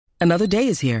Another day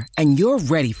is here, and you're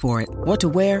ready for it. What to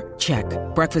wear? Check.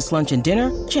 Breakfast, lunch, and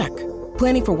dinner? Check.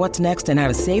 Planning for what's next and how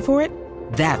to save for it?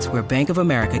 That's where Bank of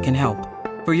America can help.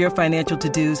 For your financial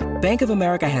to-dos, Bank of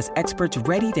America has experts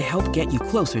ready to help get you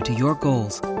closer to your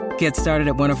goals. Get started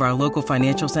at one of our local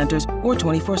financial centers or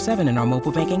 24/7 in our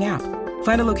mobile banking app.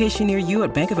 Find a location near you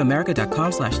at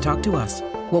bankofamerica.com/talktous.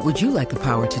 What would you like the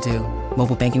power to do?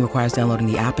 Mobile banking requires downloading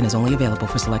the app and is only available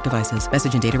for select devices.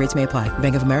 Message and data rates may apply.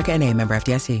 Bank of America N.A., member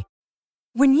FDIC.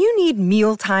 When you need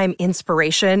mealtime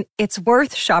inspiration, it's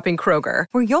worth shopping Kroger,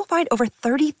 where you'll find over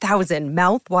 30,000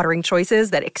 mouth-watering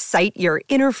choices that excite your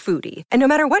inner foodie. And no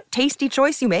matter what tasty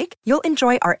choice you make, you'll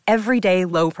enjoy our everyday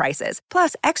low prices,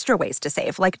 plus extra ways to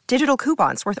save, like digital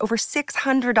coupons worth over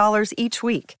 $600 each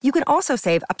week. You can also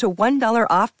save up to $1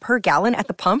 off per gallon at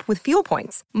the pump with fuel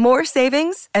points. More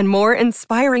savings and more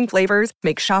inspiring flavors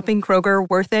make shopping Kroger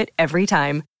worth it every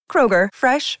time. Kroger,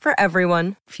 fresh for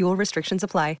everyone. Fuel restrictions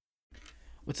apply.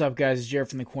 What's up, guys? It's Jared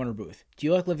from the Corner Booth. Do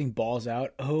you like living balls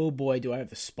out? Oh boy, do I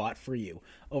have the spot for you.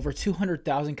 Over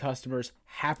 200,000 customers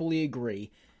happily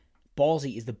agree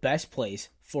Ballsy is the best place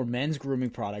for men's grooming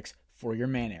products for your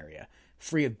man area.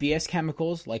 Free of BS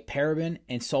chemicals like paraben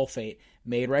and sulfate,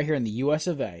 made right here in the US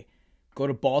of A. Go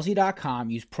to ballsy.com,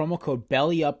 use promo code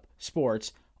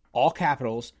BELLYUPSPORTS, all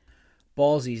capitals.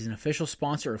 Ballsy is an official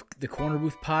sponsor of the Corner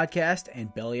Booth podcast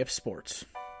and Belly Up Sports.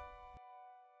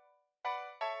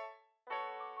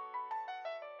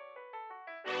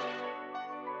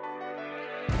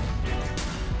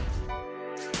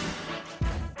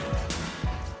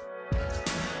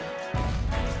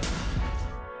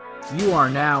 You are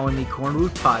now in the Corner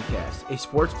Booth Podcast, a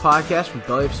sports podcast from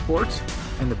Belly Up Sports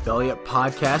and the Belly Up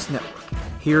Podcast Network.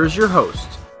 Here is your host,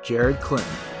 Jared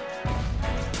Clinton.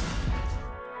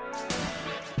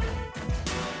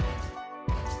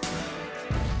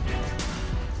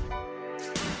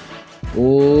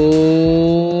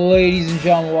 Ladies and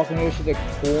gentlemen, welcome to the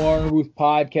Corner Booth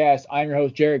Podcast. I'm your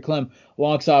host, Jared Clem,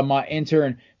 alongside my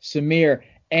intern, Samir,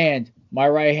 and my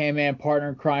right-hand man, partner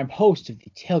in crime, host of the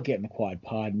Tailgate in the Quad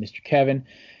Pod, Mr. Kevin,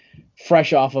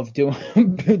 fresh off of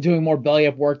doing more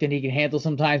belly-up work than he can handle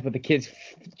sometimes, but the kid's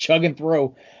chugging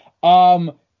through.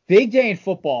 Big day in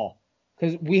football,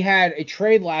 because we had a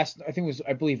trade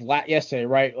yesterday,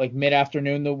 right? Like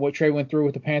mid-afternoon, what trade went through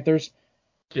with the Panthers?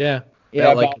 Yeah,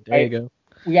 like a day ago.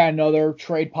 We got another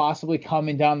trade possibly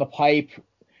coming down the pipe.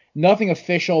 Nothing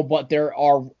official, but there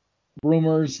are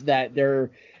rumors that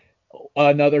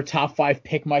another top 5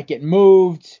 pick might get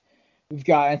moved. We've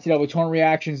got NCAA tournament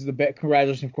reactions.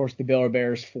 Congratulations, of course, to the Baylor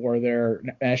Bears for their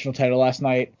national title last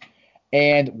night,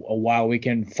 and a wild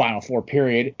weekend, Final Four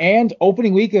period, and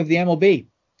opening week of the MLB.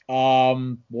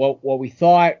 What we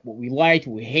thought, what we liked,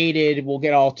 what we hated. We'll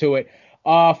get all to it.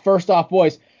 First off,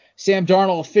 boys, Sam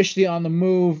Darnold officially on the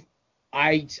move.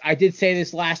 I did say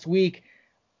this last week.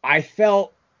 I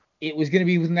felt it was going to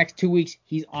be within the next 2 weeks.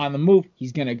 He's on the move.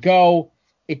 He's going to go.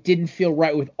 It didn't feel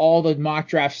right with all the mock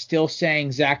drafts still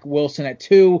saying Zach Wilson at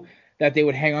 2, that they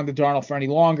would hang on to Darnold for any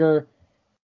longer.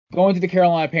 Going to the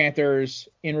Carolina Panthers.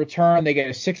 In return, they get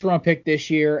a 6th-round pick this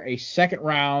year, a 2nd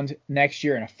round next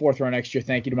year, and a 4th round next year.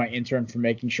 Thank you to my intern for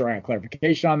making sure I had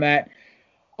clarification on that.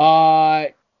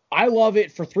 I love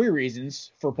it for 3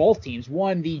 reasons for both teams.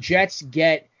 One, the Jets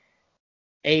get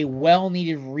a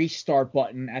well-needed restart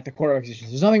button at the quarterback position.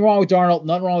 There's nothing wrong with Darnold,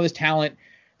 nothing wrong with his talent.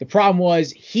 The problem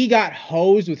was he got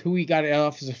hosed with who he got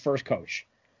off as a first coach.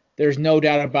 There's no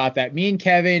doubt about that. Me and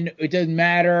Kevin, it doesn't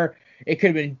matter. It could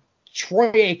have been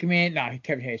Troy Aikman. No,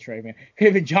 Kevin hates Troy Aikman. Could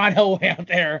have been John Elway out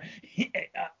there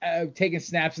taking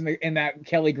snaps in that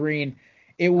Kelly Green.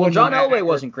 John Elway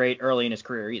wasn't great early in his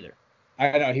career either.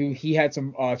 I know. He had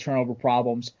some turnover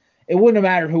problems. It wouldn't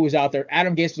have mattered who was out there.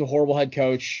 Adam Gase was a horrible head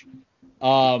coach.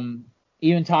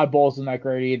 Even Todd Bowles was not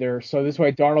great either. So this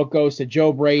way, Darnold goes to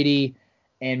Joe Brady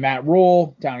and Matt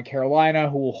Rule down in Carolina,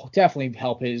 who will definitely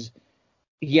help he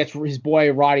gets his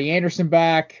boy Roddy Anderson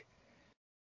back.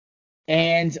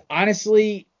 And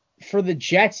honestly, for the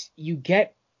Jets, you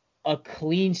get a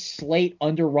clean slate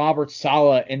under Robert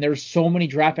Saleh, and there's so many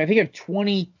draft picks. I think you have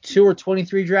 22 or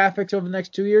 23 draft picks over the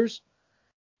next 2 years.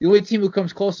 The only team who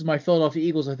comes close is my Philadelphia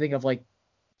Eagles, I think, of like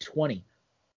 20.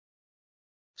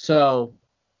 So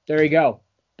there you go.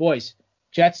 Boys,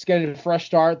 Jets get a fresh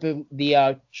start.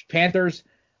 The Panthers,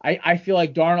 I feel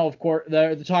like Darnold, of course,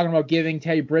 they're talking about giving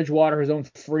Teddy Bridgewater his own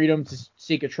freedom to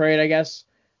seek a trade, I guess.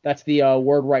 That's the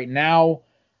word right now.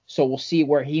 So we'll see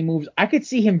where he moves. I could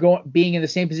see him being in the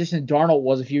same position that Darnold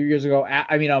was a few years ago.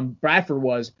 Bradford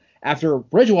was after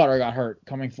Bridgewater got hurt,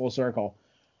 coming full circle.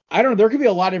 I don't know. There could be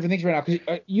a lot of different things right now.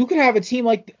 Because you could have a team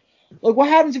like what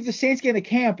happens if the Saints get into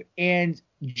camp and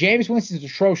Jameis Winston's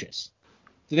atrocious?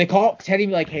 Do they call Teddy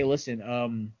and be like, hey,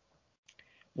 listen,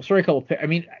 we'll throw a couple picks. I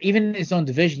mean, even in his own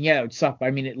division, yeah, it would suck. But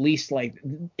I mean, at least like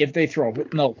if they throw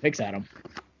no picks at him.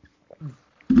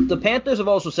 The Panthers have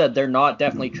also said they're not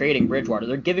definitely trading Bridgewater.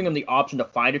 They're giving him the option to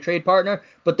find a trade partner,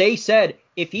 but they said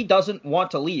if he doesn't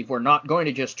want to leave, we're not going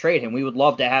to just trade him. We would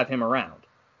love to have him around.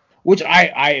 Which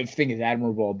I think is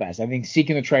admirable at best. I think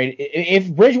seeking the trade, if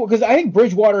Bridgewater, because I think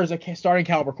Bridgewater is a starting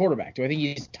caliber quarterback. Do I think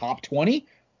he's top 20?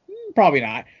 Probably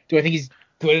not. Do I think he's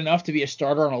good enough to be a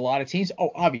starter on a lot of teams?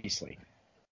 Oh, obviously.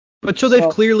 But so they've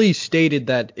clearly stated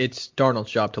that it's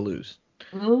Darnold's job to lose.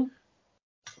 Mm-hmm.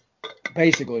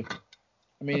 Basically.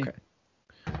 I mean, okay.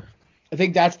 I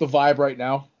think that's the vibe right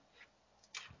now.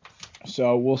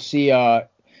 So we'll see.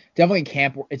 Definitely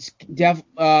camp.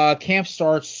 Camp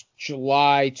starts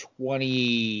July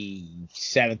 27th,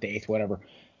 8th, whatever.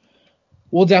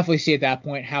 We'll definitely see at that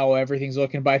point how everything's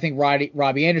looking. But I think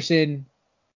Robbie Anderson,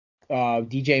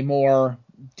 DJ Moore,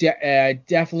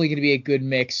 definitely going to be a good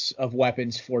mix of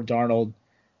weapons for Darnold,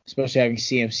 especially having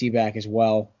CMC back as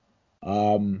well.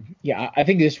 I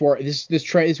think this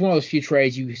trade is one of those few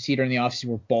trades you see during the offseason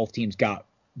where both teams got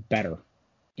better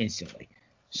instantly.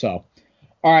 So,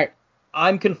 all right.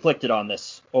 I'm conflicted on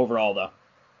this overall, though.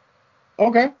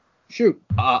 Okay, shoot.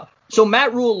 So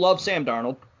Matt Rule loves Sam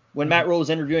Darnold. When Matt Rule was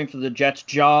interviewing for the Jets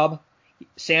job,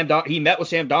 he met with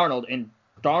Sam Darnold, and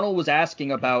Darnold was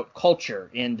asking about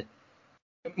culture and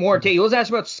more. He wasn't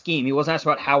asking about scheme. He wasn't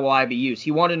asking about how will I be used.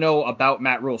 He wanted to know about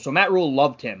Matt Rule. So Matt Rule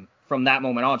loved him from that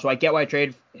moment on. So I get why I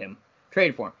traded for him.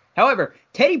 However,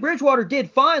 Teddy Bridgewater did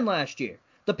fine last year.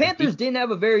 The Panthers didn't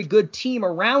have a very good team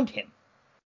around him.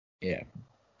 Yeah.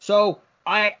 So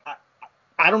I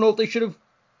don't know if they should have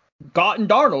gotten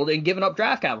Darnold and given up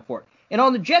draft capital for it. And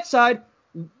on the Jets side,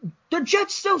 the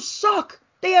Jets still suck.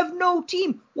 They have no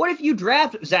team. What if you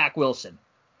draft Zach Wilson?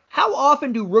 How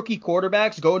often do rookie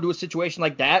quarterbacks go into a situation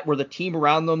like that where the team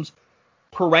around them's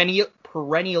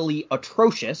perennially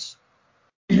atrocious,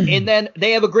 and then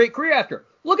they have a great career after?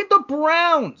 Look at the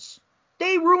Browns.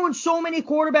 They ruined so many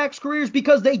quarterbacks' careers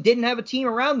because they didn't have a team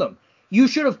around them. You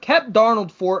should have kept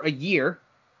Darnold for a year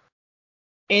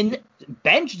and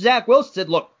benched Zach Wilson. Said,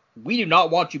 look, we do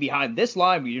not want you behind this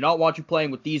line. We do not want you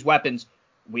playing with these weapons.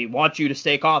 We want you to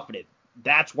stay confident.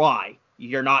 That's why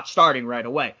you're not starting right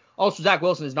away. Also, Zach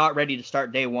Wilson is not ready to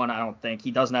start day one, I don't think.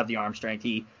 He doesn't have the arm strength.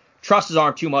 He trusts his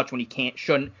arm too much when he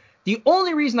shouldn't. The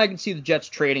only reason I can see the Jets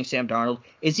trading Sam Darnold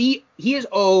is he is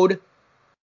owed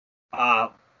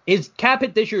his cap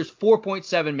hit this year is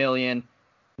 $4.7 million.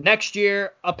 Next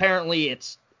year, apparently,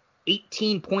 it's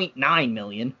 $18.9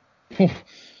 million.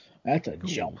 That's a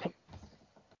jump.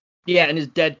 Yeah, and his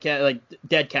dead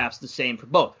cap's the same for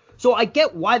both. So I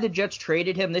get why the Jets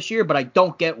traded him this year, but I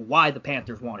don't get why the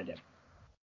Panthers wanted him.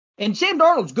 And Sam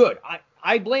Darnold's good.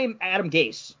 I blame Adam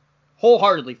Gase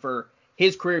wholeheartedly for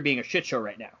his career being a shit show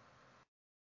right now.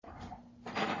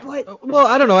 But, well,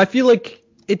 I don't know. I feel like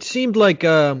it seemed like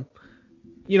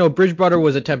Bridgewater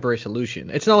was a temporary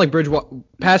solution. It's not like Bridgewater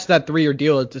past that 3-year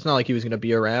deal. It's not like he was going to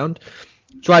be around.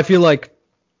 So I feel like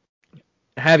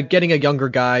getting a younger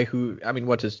guy who, I mean,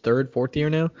 what's his third, fourth year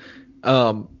now,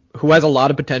 who has a lot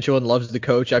of potential and loves the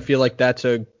coach. I feel like that's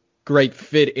a great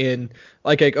fit in.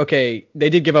 Like, okay, they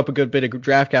did give up a good bit of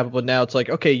draft capital, but now it's like,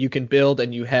 okay, you can build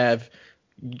and you have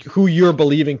who you're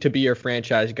believing to be your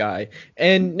franchise guy.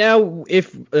 And now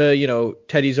if,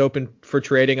 Teddy's open for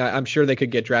trading, I'm sure they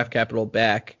could get draft capital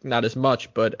back. Not as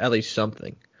much, but at least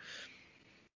something.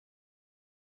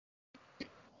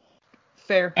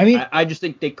 Fair. I mean, I just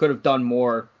think they could have done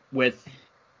more with,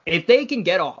 if they can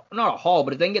get not a haul,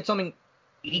 but if they can get something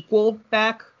equal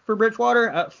back for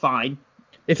Bridgewater, fine.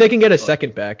 If they can get a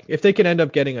second back, if they can end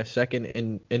up getting a second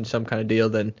in some kind of deal,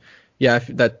 then yeah,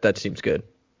 that seems good.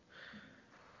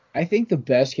 I think the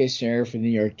best case scenario for the New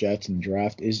York Jets in the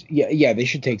draft is, they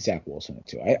should take Zach Wilson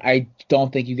too. I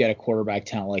don't think you get a quarterback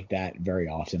talent like that very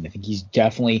often. I think he's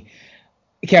definitely,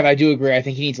 Kev, I do agree. I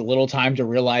think he needs a little time to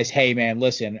realize, hey man,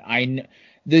 listen,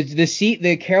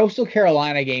 the Coastal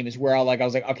Carolina game is where I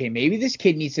was like, okay, maybe this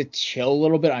kid needs to chill a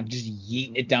little bit on just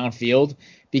yeeting it downfield,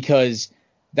 because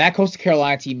that Coastal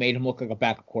Carolina team made him look like a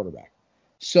backup quarterback.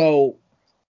 So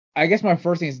I guess my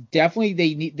first thing is definitely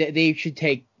they should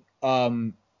take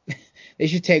they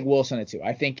should take Wilson at 2.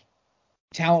 I think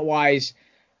talent wise,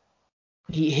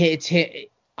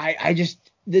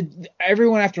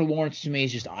 everyone after Lawrence to me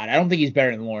is just odd. I don't think he's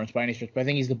better than Lawrence by any stretch, but I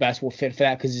think he's the best will fit for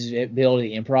that because his ability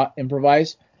to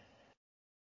improvise.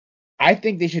 I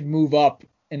think they should move up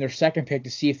in their second pick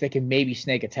to see if they can maybe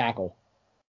snake a tackle,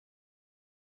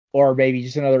 or maybe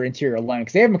just another interior line,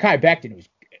 because they have Mekhi Becton, who's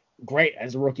great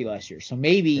as a rookie last year. So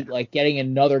maybe like getting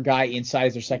another guy inside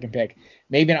as their second pick.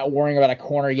 Maybe not worrying about a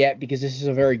corner yet because this is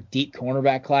a very deep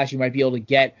cornerback class. You might be able to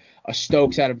get a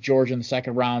Stokes out of Georgia in the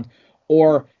second round,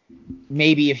 or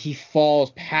maybe if he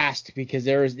falls past, because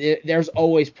there's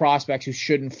always prospects who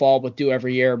shouldn't fall but do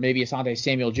every year. Maybe Asante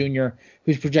Samuel Jr.,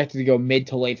 who's projected to go mid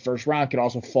to late first round, could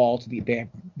also fall to the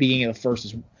beginning of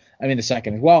the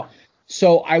second as well.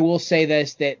 So I will say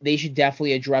this, that they should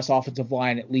definitely address offensive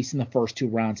line at least in the first 2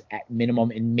 rounds at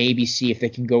minimum, and maybe see if they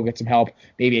can go get some help,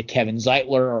 maybe a Kevin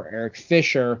Zeitler or Eric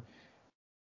Fisher,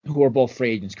 who are both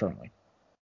free agents currently.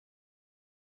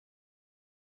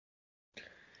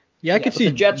 Yeah, I could see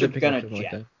the Jets are picking going up to something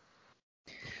like jet.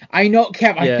 that. I know,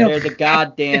 Kev. I know They're the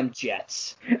goddamn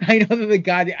Jets. I know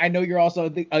that I know you're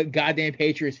also a goddamn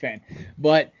Patriots fan,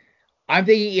 but I'm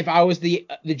thinking if I was the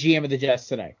GM of the Jets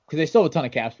today, because they still have a ton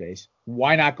of cap space,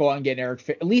 why not go out and get Eric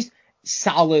Fisher? At least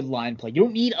solid line play. You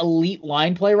don't need elite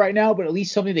line play right now, but at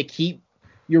least something to keep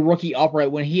your rookie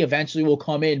upright when he eventually will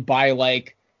come in by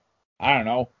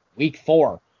week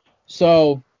 4.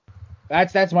 So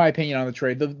that's my opinion on the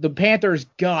trade. The Panthers,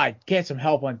 God, get some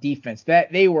help on defense.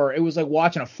 It was like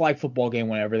watching a flag football game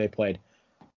whenever they played.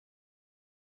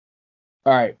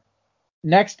 All right.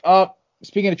 Next up,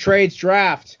 speaking of trades,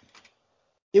 draft.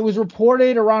 It was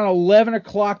reported around 11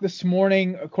 o'clock this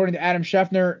morning, according to Adam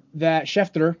Schefter,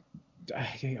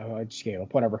 I just gave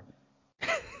up, whatever.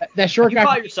 That short guy. You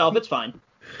call yourself, it's fine.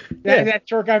 That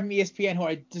short guy from ESPN who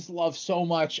I just love so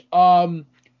much.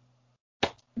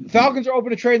 Falcons are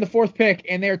open to trade in the 4th pick,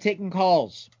 and they're taking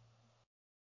calls.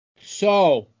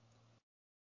 So,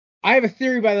 I have a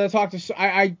theory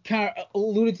I kind of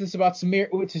alluded to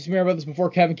Samir about this before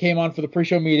Kevin came on for the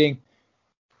pre-show meeting.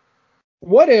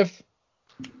 What if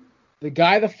the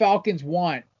guy the Falcons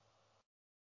want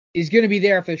is going to be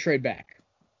there if they trade back?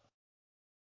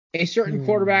 A certain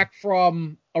quarterback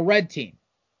from a red team.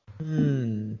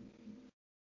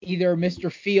 Either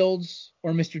Mr. Fields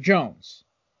or Mr. Jones.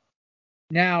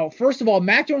 Now, first of all,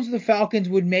 Mac Jones of the Falcons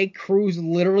would make Cruz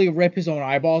literally rip his own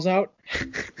eyeballs out.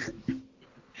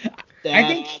 I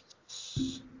think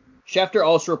Schefter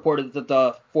also reported that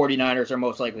the 49ers are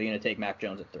most likely going to take Mac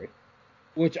Jones at 3.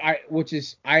 I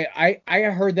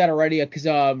heard that already because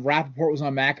Rappaport was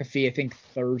on McAfee, I think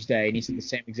Thursday, and he said the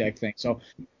same exact thing. So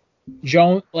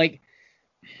Jones,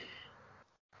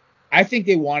 I think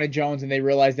they wanted Jones, and they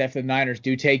realized that if the Niners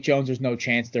do take Jones, there's no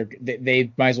chance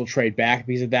they might as well trade back,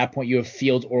 because at that point you have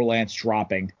Fields or Lance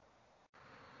dropping.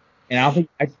 And I don't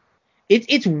think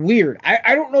it's weird.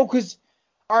 I don't know, because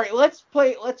all right, let's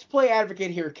play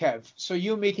advocate here, Kev. So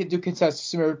you and me can do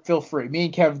consensus. Feel free. Me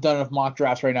and Kev have done enough mock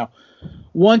drafts right now.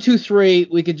 1, 2, 3.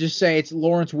 We could just say it's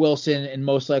Lawrence Wilson and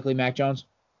most likely Mac Jones.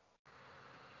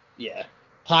 Yeah,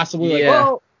 possibly.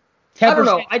 Well, I don't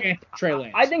know. Trey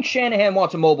Lance. I think Shanahan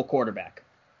wants a mobile quarterback.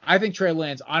 I think Trey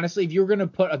Lance. Honestly, if you were going to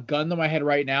put a gun to my head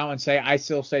right now and say I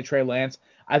still say Trey Lance,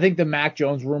 I think the Mac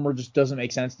Jones rumor just doesn't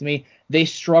make sense to me. They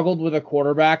struggled with a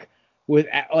quarterback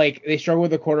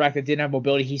that didn't have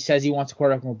mobility. He says he wants a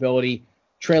quarterback with mobility.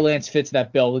 Trey Lance fits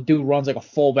that bill. The dude runs like a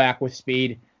fullback with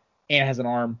speed and has an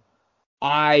arm.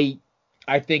 I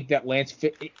think that Lance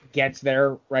gets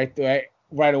there right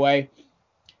away.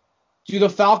 Do the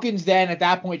Falcons then at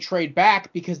that point trade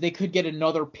back because they could get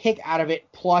another pick out of it,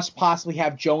 plus possibly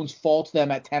have Jones fall to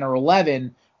them at 10 or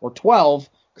 11 or 12?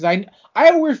 Because I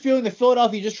have a weird feeling that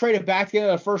Philadelphia just traded back to get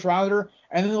a first rounder,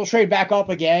 and then they'll trade back up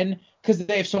again because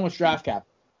they have so much draft cap.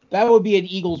 That would be an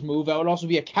Eagles move. That would also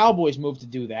be a Cowboys move to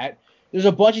do that. There's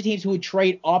a bunch of teams who would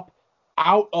trade up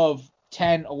out of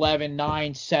 10, 11,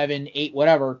 9, 7, 8,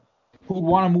 whatever, who would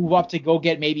want to move up to go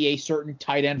get maybe a certain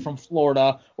tight end from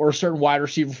Florida or a certain wide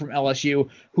receiver from LSU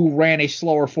who ran a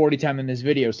slower 40 time than this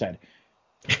video said.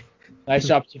 Nice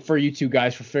job for you two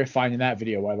guys for finding that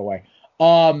video, by the way.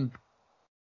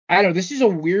 I don't know. This is a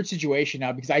weird situation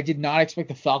now because I did not expect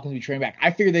the Falcons to be trading back.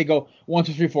 I figured they go 1,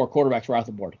 2, 3, 4 quarterbacks were off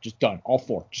the board. Just done. All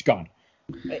 4. Just gone.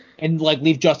 And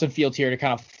leave Justin Fields here to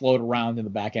kind of float around in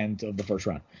the back end of the first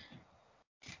round.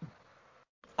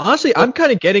 Honestly, I'm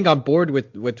kind of getting on board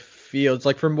with Fields.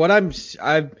 Like from what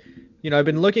I've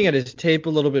been looking at his tape a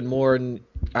little bit more, and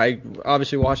I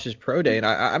obviously watched his pro day, and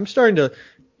I'm starting to,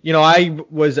 I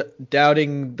was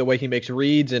doubting the way he makes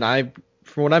reads, and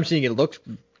from what I'm seeing, it looks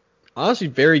honestly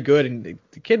very good, and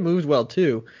the kid moves well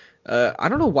too. I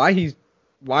don't know why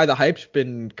the hype's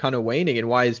been kind of waning and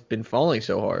why he's been falling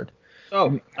so hard.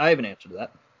 Oh, I have an answer to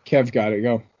that. Kev's got it.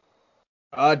 Go.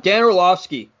 Dan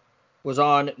Orlovsky was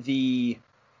on the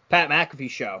Pat McAfee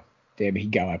show. Damn, he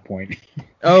got my point.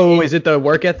 Oh, is it the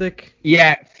work ethic?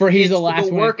 Yeah, he's the last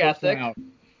the one. Work ethic.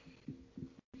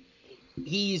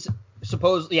 He's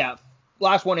supposedly,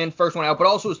 last one in, first one out, but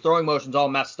also his throwing motion's all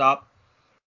messed up.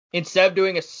 Instead of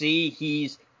doing a C,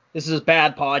 this is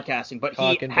bad podcasting, but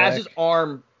he has his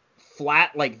arm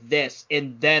flat like this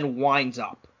and then winds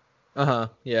up.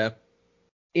 Yeah.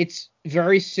 It's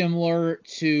very similar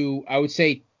to, I would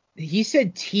say, he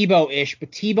said Tebow-ish,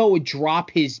 but Tebow would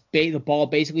drop the ball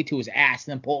basically to his ass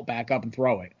and then pull it back up and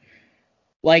throw it.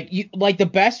 Like the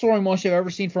best throwing motion I've ever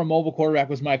seen for a mobile quarterback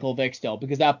was Michael Vick still,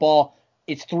 because that ball,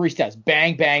 it's 3 steps,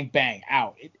 bang, bang, bang,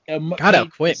 out. Got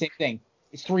out quick. Same thing.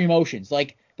 It's 3 motions.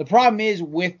 Like, the problem is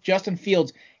with Justin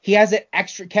Fields, he has that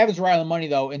extra. Kevin's right on the money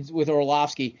though, and with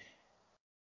Orlovsky,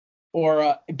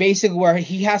 or basically where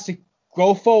he has to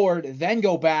go forward, then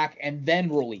go back, and then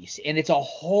release, and it's a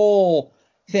whole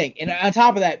thing. And on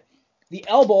top of that, the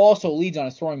elbow also leads on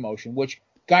his throwing motion, which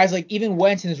guys like even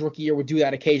Wentz in his rookie year would do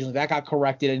that occasionally. That got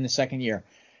corrected in the second year.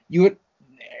 You would,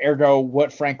 ergo,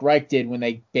 what Frank Reich did when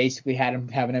they basically had him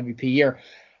have an MVP year.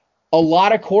 A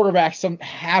lot of quarterbacks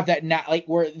have that,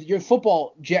 where your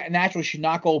football naturally should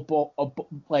not go,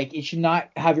 it should not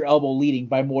have your elbow leading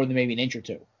by more than maybe an inch or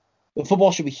two. The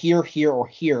football should be here, here, or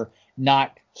here,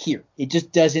 not here. It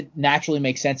just doesn't naturally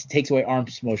make sense. It takes away arm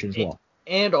motion as well.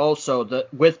 And also,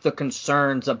 with the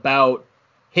concerns about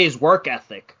his work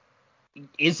ethic,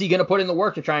 is he going to put in the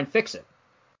work to try and fix it?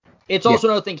 It's also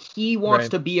another thing. He wants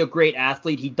to be a great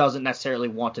athlete. He doesn't necessarily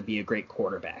want to be a great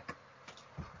quarterback.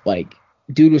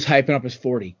 Dude was hyping up his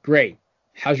 40. Great.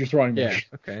 How's your throwing motion?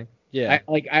 Okay. Yeah.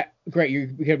 Great. You're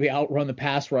going to be outrun the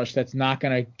pass rush. That's not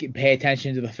going to pay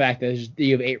attention to the fact that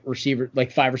you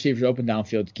have 5 receivers open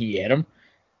downfield. Can you hit them?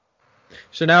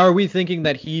 So now are we thinking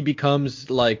that he becomes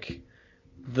like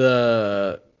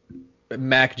the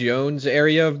Mac Jones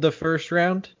area of the first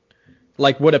round?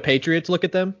 Like, would a Patriots look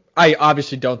at them? I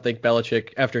obviously don't think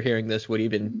Belichick, after hearing this, would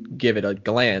even give it a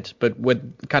glance, but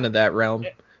would kind of that realm,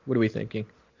 what are we thinking?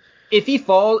 If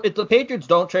the Patriots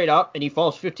don't trade up and he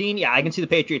falls 15, I can see the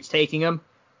Patriots taking him.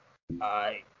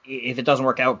 If it doesn't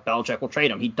work out, Belichick will trade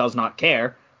him. He does not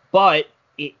care. But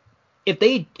if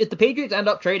the Patriots end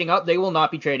up trading up, they will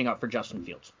not be trading up for Justin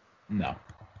Fields. No.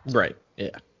 Right.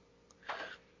 Yeah.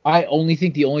 I only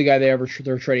think the only guy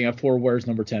they're trading up for wears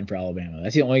number 10 for Alabama.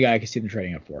 That's the only guy I can see them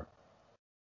trading up for.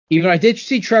 Even I did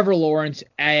see Trevor Lawrence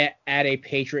at a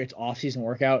Patriots offseason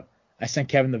workout. I sent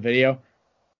Kevin the video.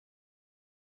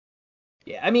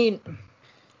 Yeah, I mean,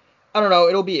 I don't know.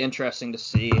 It'll be interesting to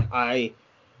see. I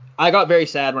got very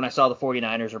sad when I saw the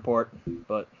 49ers report,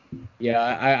 but... Yeah,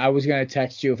 I was going to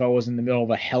text you if I was in the middle of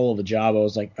a hell of a job. I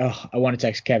was like, I want to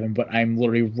text Kevin, but I'm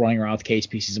literally running around with case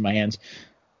pieces in my hands.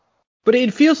 But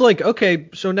it feels like, okay,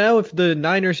 so now if the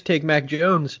Niners take Mac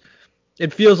Jones,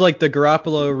 it feels like the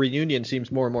Garoppolo reunion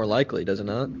seems more and more likely, does it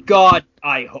not? God,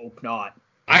 I hope not.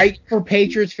 For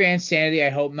Patriots fans' sanity, I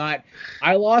hope not.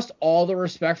 I lost all the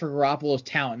respect for Garoppolo's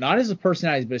talent, not as a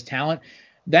personality, but his talent.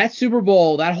 That Super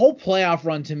Bowl, that whole playoff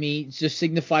run to me just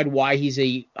signified why he's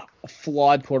a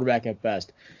flawed quarterback at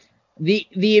best.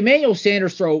 The Emmanuel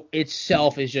Sanders throw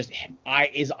itself is just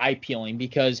eye-peeling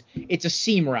because it's a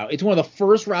seam route. It's one of the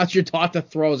first routes you're taught to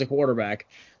throw as a quarterback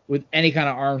with any kind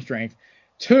of arm strength.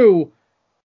 2,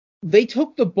 they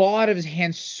took the ball out of his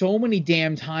hands so many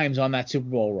damn times on that Super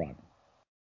Bowl run.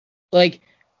 Like,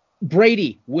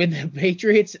 Brady, when the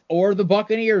Patriots or the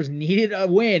Buccaneers needed a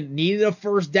win, needed a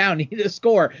first down, needed a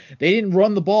score, they didn't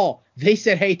run the ball. They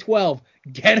said, hey, 12,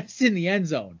 get us in the end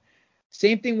zone.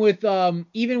 Same thing with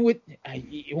even with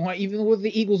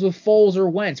the Eagles with Foles or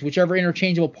Wentz, whichever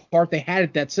interchangeable part they had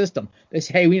at that system. They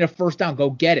say, hey, we need a first down, go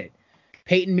get it.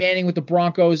 Peyton Manning with the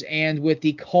Broncos and with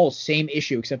the Colts, same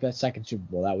issue, except that second Super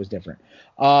Bowl. That was different.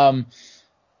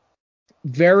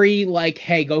 Very like,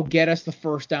 hey, go get us the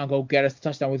first down, go get us the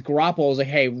touchdown. With Garoppolo, it was like,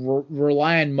 hey,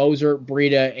 rely on Moser,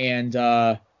 Breida, and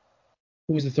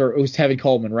who was the third? It was Tevin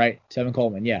Coleman, right? Tevin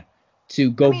Coleman, yeah,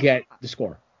 to go get the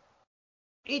score.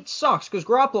 It sucks because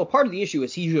Garoppolo, part of the issue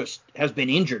is he just has been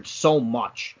injured so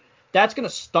much. That's going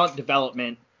to stunt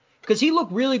development because he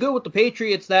looked really good with the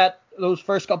Patriots those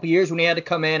first couple years when he had to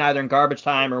come in either in garbage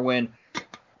time or when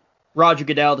Roger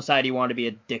Goodell decided he wanted to be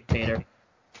a dictator.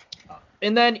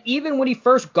 And then even when he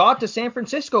first got to San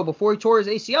Francisco before he tore his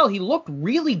ACL, he looked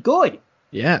really good.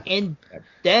 Yeah. And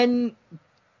then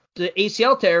the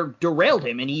ACL tear derailed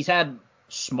him, and he's had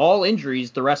small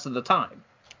injuries the rest of the time.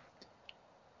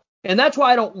 And that's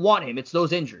why I don't want him. It's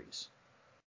those injuries.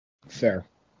 Fair.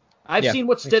 I've seen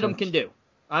what Stidham can do.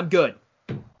 I'm good.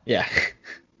 Yeah.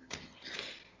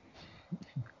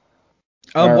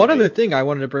 One other thing I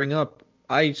wanted to bring up.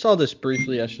 I saw this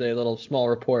briefly yesterday, a little small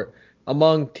report.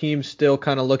 Among teams still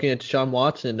kind of looking at Deshaun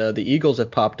Watson, the Eagles have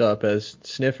popped up as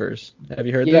sniffers. Have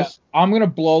you heard this? I'm gonna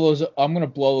blow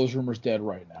those rumors dead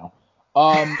right now.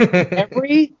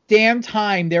 Every damn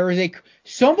time there is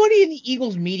somebody in the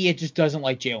Eagles media just doesn't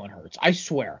like Jalen Hurts. I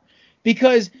swear,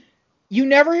 because you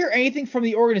never hear anything from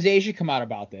the organization come out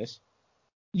about this.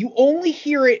 You only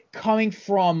hear it coming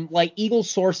from like Eagles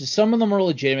sources. Some of them are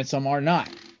legitimate, some are not.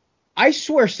 I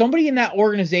swear, somebody in that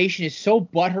organization is so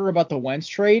butthurt about the Wentz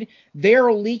trade, they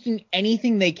are leaking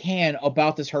anything they can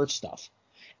about this Hurts stuff.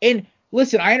 And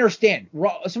listen, I understand.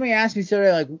 Somebody asked me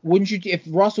today, like, wouldn't you, if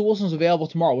Russell Wilson's available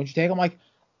tomorrow, wouldn't you take him? I'm like,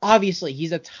 obviously,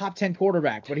 he's a top 10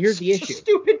 quarterback, but here's the issue. It's a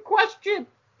stupid question.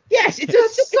 Yes, it's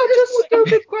such a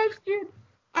stupid question.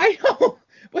 I know,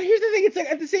 but here's the thing. It's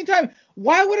like, at the same time,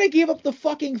 why would I give up the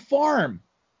fucking farm?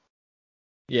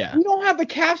 Yeah. We don't have the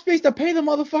cap space to pay the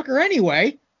motherfucker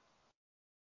anyway.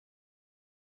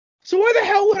 So why the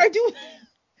hell would I do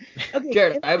that? Okay,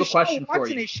 Jared, I have a question for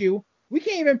you. An issue. We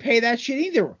can't even pay that shit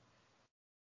either.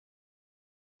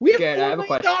 We have $4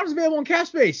 million available in cap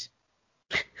space.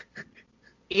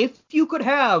 If you could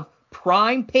have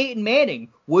prime Peyton Manning,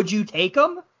 would you take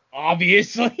him?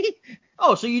 Obviously.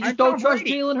 Oh, so you just don't trust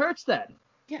Jalen Hurts then?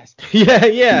 Yes.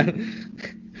 Yeah.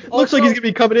 Looks like he's going to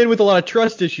be coming in with a lot of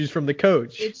trust issues from the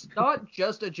coach. It's not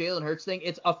just a Jalen Hurts thing.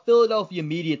 It's a Philadelphia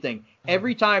media thing.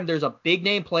 Every time there's a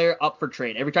big-name player up for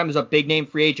trade, every time there's a big-name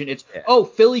free agent, it's,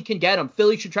 Philly can get him.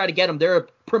 Philly should try to get him. They're a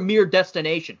premier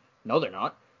destination. No, they're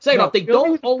not. Second off, they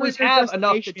don't always have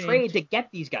enough to trade to get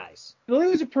these guys. Philly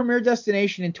was a premier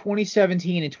destination in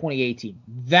 2017 and 2018.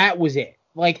 That was it.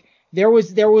 Like, there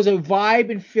was a vibe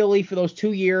in Philly for those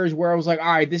 2 years where I was like,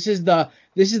 all right, this is the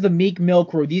Meek Mill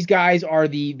crew. These guys are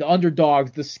the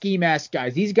underdogs, the ski mask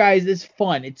guys. These guys, it's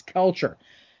fun. It's culture.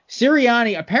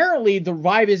 Sirianni, apparently the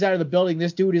vibe is out of the building.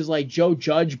 This dude is like Joe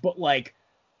Judge, but like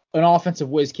an offensive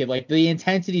whiz kid. Like, the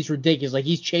intensity is ridiculous. Like,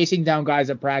 he's chasing down guys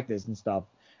at practice and stuff.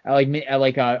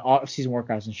 At off-season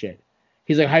workouts and shit.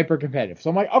 He's like hyper competitive. So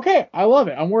I'm like, okay, I love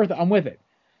it. I'm with it.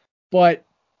 But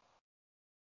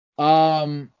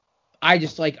I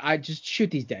just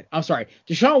shoot these dead. I'm sorry.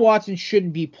 Deshaun Watson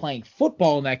shouldn't be playing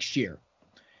football next year.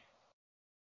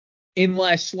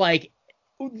 Unless, like,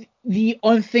 the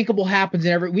unthinkable happens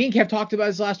in we and Kev talked about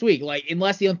this last week. Like,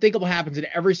 unless the unthinkable happens and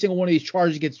every single one of these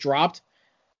charges gets dropped,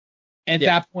 and at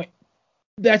that point,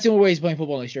 that's the only way he's playing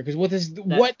football next year. Because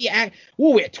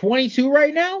we're at 22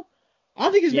 right now? I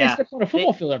don't think he's going to step on a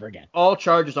football field ever again. All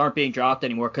charges aren't being dropped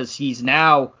anymore because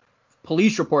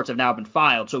police reports have now been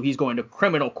filed, so he's going to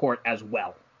criminal court as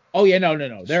well. Oh yeah,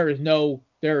 no. There is no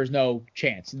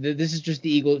chance. This is just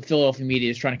the Philadelphia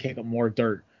media is trying to kick up more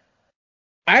dirt.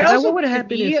 I also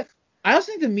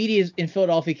think the media in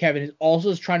Philadelphia, Kevin, is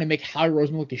also trying to make Howie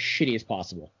Roseman look as shitty as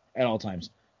possible at all times.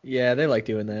 Yeah, they like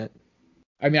doing that.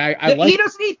 I mean, he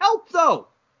doesn't need help though.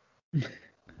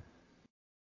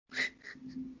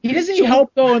 He doesn't need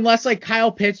help, though, unless, like,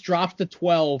 Kyle Pitts drops to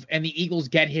 12 and the Eagles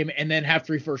get him and then have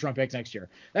 3 first-round picks next year.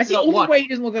 That's the only way he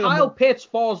doesn't look like Kyle Pitts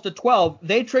falls to 12.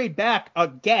 They trade back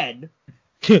again.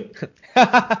 Kyle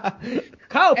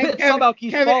Pitts somehow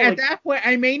keeps falling. At that point,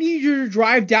 I may need you to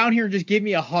drive down here and just give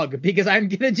me a hug because I'm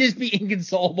going to just be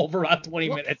inconsolable for about 20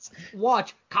 minutes.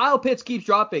 Watch. Kyle Pitts keeps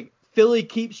dropping. Philly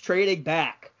keeps trading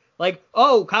back. Like,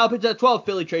 Kyle Pitts at 12,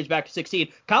 Philly trades back to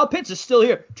 16. Kyle Pitts is still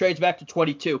here, trades back to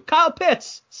 22. Kyle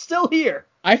Pitts, still here.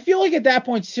 I feel like at that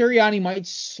point, Sirianni might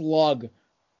slug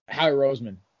Howie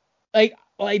Roseman.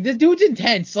 Like this dude's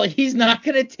intense. Like, he's not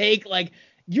going to take, like,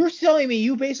 you're telling me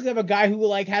you basically have a guy who,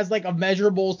 like, has, like, a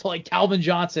measurables to, like, Calvin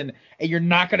Johnson, and you're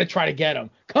not going to try to get him.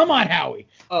 Come on, Howie.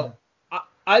 Oh,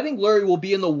 I think Larry will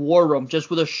be in the war room just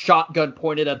with a shotgun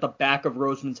pointed at the back of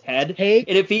Roseman's head. Hey,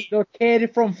 the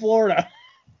kid from Florida.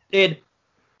 Hey,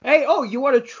 you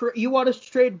want to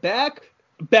trade back?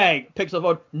 Bang, picks up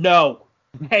the phone. No,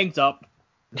 hangs up.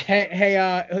 Hey,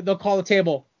 they'll call the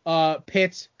table.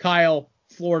 Pitts, Kyle,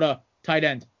 Florida, tight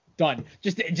end, done.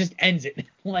 It just ends it.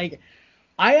 Like,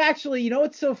 I actually,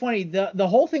 it's so funny. The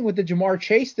whole thing with the Jamar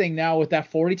Chase thing now with that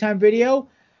 40-time video,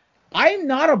 I'm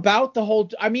not about the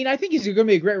whole. I mean, I think he's going to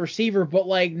be a great receiver, but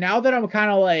like now that I'm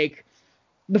kind of like.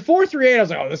 The 4.38, I was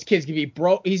like, oh, this kid's going to be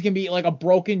broke. He's going to be like a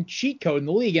broken cheat code in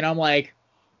the league. And I'm like,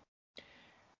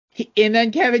 and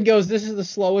then Kevin goes, this is the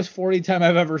slowest 40 time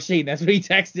I've ever seen. That's what he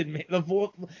texted me.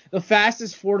 The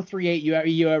fastest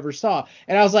 4.38 you ever saw.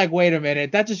 And I was like, wait a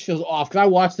minute. That just feels off. Because I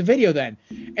watched the video then.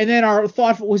 And then our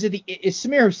thought was it's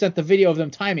Samir who sent the video of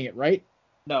them timing it, right?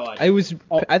 No, I think it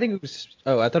was,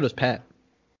 I thought it was Pat.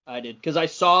 I did, because I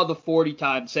saw the 40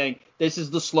 time saying, this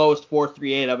is the slowest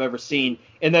 4.38 I've ever seen,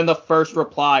 and then the first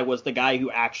reply was the guy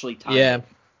who actually timed it.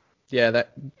 Yeah,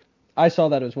 I saw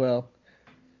that as well.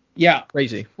 Yeah.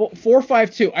 Crazy.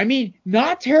 4.52. I mean,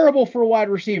 not terrible for a wide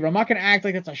receiver. I'm not going to act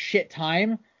like that's a shit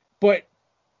time, but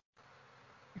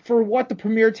for what the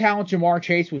premier talent Jamar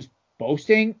Chase was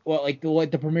boasting, what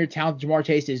the premier talent Jamar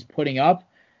Chase is putting up,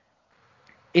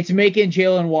 it's making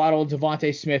Jalen Waddle,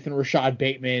 Devontae Smith, and Rashad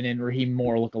Bateman and Raheem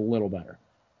Moore look a little better.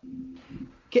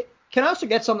 Can I also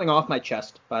get something off my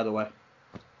chest, by the way?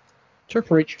 Sure.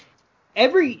 Preach.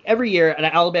 Every year an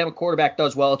Alabama quarterback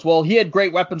does well. It's, well, he had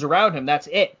great weapons around him. That's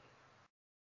it.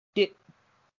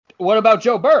 What about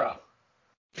Joe Burrow?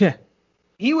 Yeah.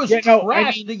 He was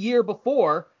trashed the year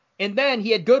before, and then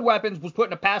he had good weapons, was put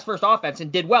in a pass-first offense,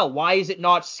 and did well. Why is it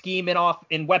not scheming off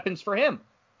in weapons for him?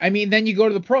 I mean, then you go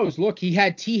to the pros. Look, he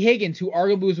had T. Higgins, who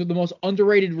arguably was the most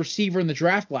underrated receiver in the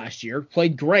draft last year,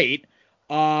 played great.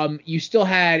 You still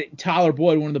had Tyler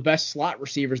Boyd, one of the best slot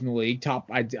receivers in the league,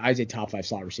 I'd say top 5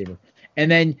 slot receiver.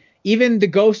 And then even the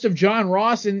ghost of John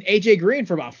Ross and A.J. Green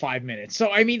for about 5 minutes.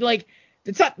 So, I mean,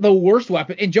 that's not the worst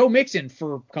weapon. And Joe Mixon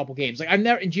for a couple games.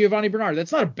 And Giovanni Bernard.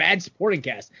 That's not a bad supporting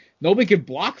cast. Nobody could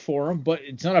block for him, but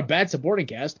it's not a bad supporting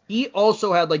cast. He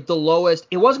also had, the lowest,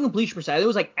 it wasn't completion percentage, it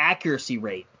was, accuracy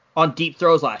rate on deep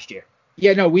throws last year.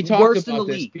 Yeah, no, we talked Worst about in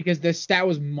the this league. because the stat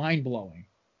was mind-blowing.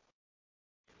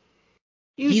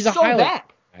 He's so bad.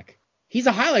 He's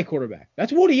a highlight quarterback.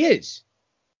 That's what he is.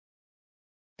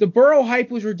 The Burrow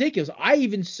hype was ridiculous. I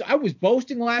was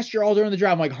boasting last year all during the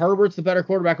draft. I'm like, Herbert's the better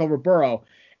quarterback over Burrow.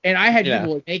 And I had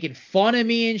people making fun of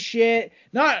me and shit.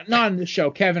 Not on the show.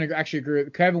 Kevin actually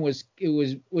agreed. Kevin was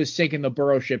sinking the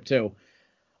Burrow ship too.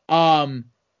 But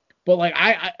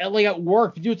I at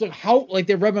work, dudes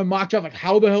they read my mock draft.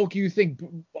 How the hell do you think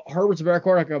Herbert's a better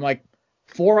quarterback? I'm like,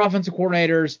 4 offensive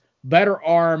coordinators, better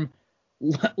arm,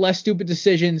 less stupid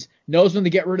decisions, knows when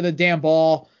to get rid of the damn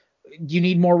ball. Do you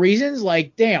need more reasons?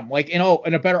 And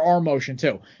a better arm motion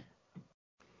too.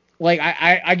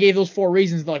 I gave those 4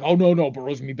 reasons. They're like, oh no,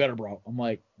 Burrow's gonna be better, bro. I'm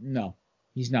like, no,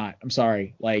 he's not. I'm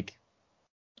sorry.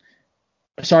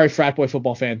 Sorry, frat boy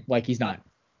football fan. He's not.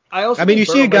 You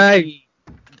see a guy.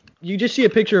 You just see a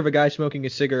picture of a guy smoking a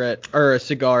cigarette or a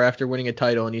cigar after winning a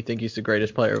title, and you think he's the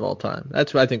greatest player of all time.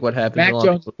 That's what I think what happened. Mac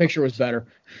Jones' picture was better.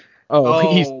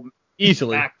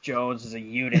 Easily. Mac Jones is a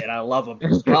unit. I love him.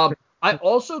 I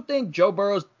also think Joe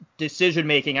Burrow's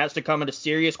decision-making has to come into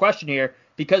serious question here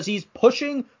because he's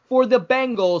pushing for the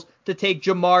Bengals to take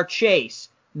Jamar Chase,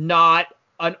 not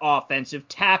an offensive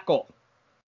tackle.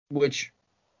 Which,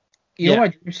 you know my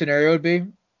dream scenario would be?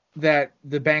 That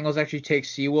the Bengals actually take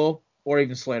Sewell or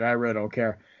even Slater. I really don't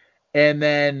care. And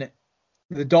then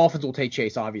the Dolphins will take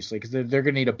Chase, obviously, because they're going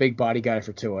to need a big body guy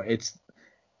for Tua. It's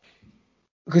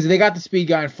because they got the speed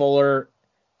guy in Fuller.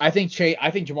 I think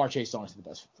Jamar Chase is honestly the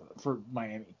best for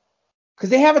Miami. Because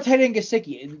they have a tight end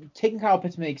Gesicki. And taking Kyle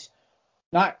Pitts makes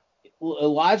not a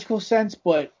logical sense,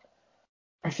 but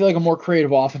I feel like a more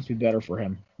creative offense would be better for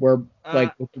him. Where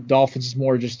the Dolphins is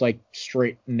more just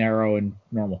straight, narrow, and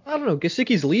normal. I don't know.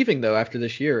 Gesicki's leaving though after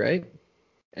this year, right?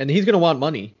 And he's gonna want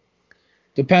money.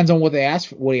 Depends on what he asked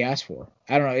for.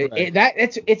 I don't know. Right.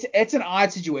 It's an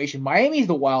odd situation. Miami's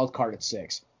the wild card at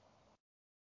 6.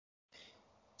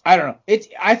 I don't know.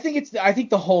 I think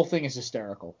the whole thing is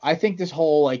hysterical. I think this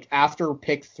whole after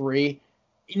pick 3,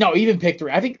 no, even pick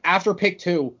 3. I think after pick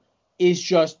 2 is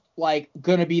just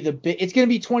gonna be it's gonna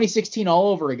be 2016 all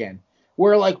over again,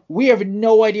 where we have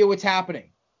no idea what's happening.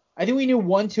 I think we knew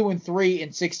 1, 2, and 3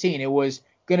 in 16. It was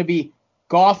gonna be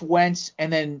Goff, Wentz,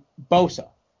 and then Bosa.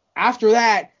 After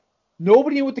that,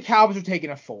 nobody knew what the Cowboys were taking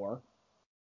at 4.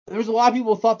 There was a lot of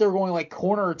people who thought they were going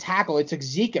corner or tackle. It took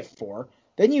Zeke at 4.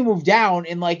 Then you move down,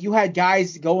 and you had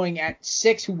guys going at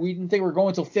 6 who we didn't think were going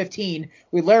until 15.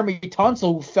 We had Laramie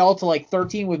Tunsil, who fell to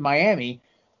 13 with Miami.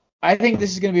 I think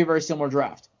this is going to be a very similar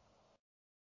draft.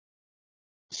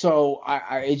 So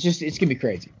it's going to be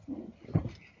crazy.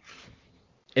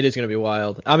 It is going to be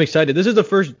wild. I'm excited. This is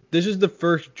the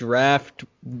first draft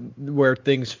where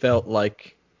things felt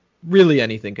like really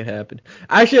anything could happen.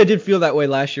 Actually, I did feel that way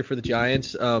last year for the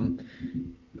Giants.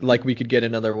 We could get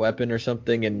another weapon or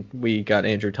something, and we got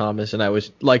Andrew Thomas, and I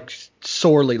was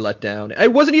sorely let down. I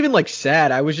wasn't even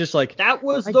sad. I was just that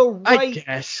was the right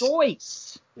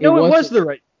choice. No, it was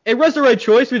the right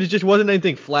choice, but it just wasn't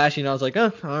anything flashy. And I was like,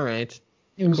 oh, all right.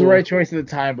 It was the right choice at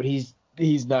the time, but he's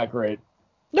not great.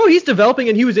 No, he's developing,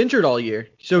 and he was injured all year.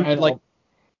 So anything's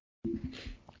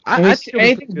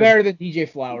better than DJ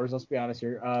Flowers. Let's be honest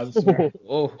here.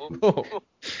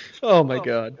 Oh my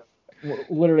God.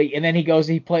 Literally, and then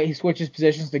he switches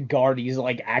positions to guard. He's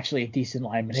actually a decent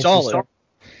lineman. Solid.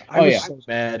 I was so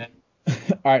mad. All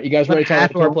right, you guys ready to talk?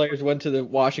 Half of our players went to the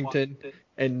Washington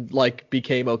and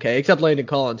became okay, except Landon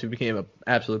Collins, who became an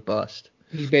absolute bust.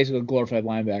 He's basically a glorified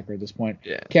linebacker at this point.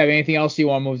 Yeah. Kevin, anything else you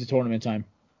want to move to tournament time?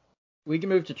 We can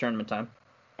move to tournament time.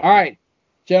 All right.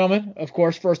 Gentlemen, of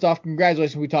course, first off,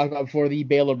 congratulations. We talked about before the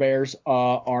Baylor Bears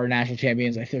are national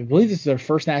champions. I believe this is their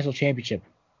first national championship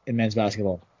in men's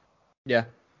basketball. Yeah.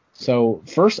 So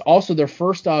their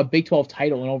first Big 12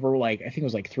 title in over I think it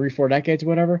was 3-4 decades or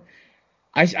whatever.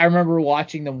 I remember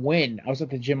watching them win. I was at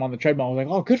the gym on the treadmill. I was like,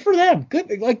 oh, good for them.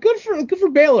 Good for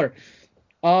Baylor.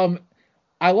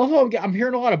 I love how I'm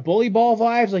hearing a lot of bully ball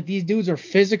vibes. Like, these dudes are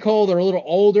physical. They're a little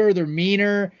older. They're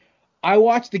meaner. I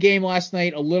watched the game last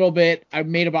night a little bit. I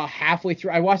made about halfway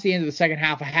through. I watched the end of the second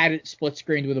half. I had it split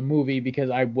screened with a movie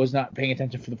because I was not paying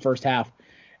attention for the first half.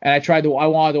 And I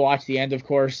wanted to watch the end, of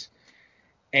course.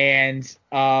 And,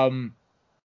 oh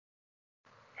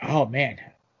man.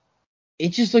 It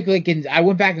just looked like, I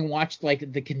went back and watched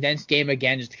the condensed game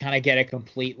again just to kind of get a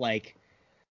complete,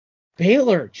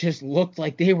 Baylor just looked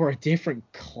like they were a different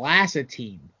class of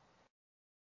team.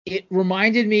 It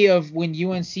reminded me of when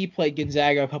UNC played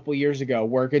Gonzaga a couple years ago,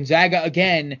 where Gonzaga,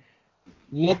 again,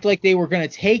 looked like they were going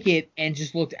to take it and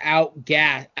just looked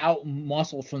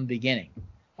out-muscled from the beginning.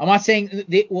 I'm not saying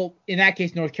in that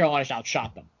case, North Carolina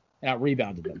outshot them and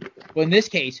out-rebounded them. But in this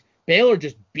case, Baylor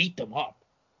just beat them up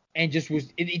and just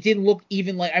it didn't look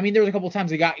even like, I mean, there was a couple of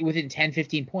times they got within 10,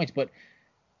 15 points, but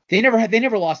they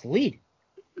never lost the lead.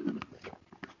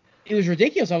 It was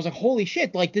ridiculous. I was like, holy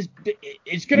shit,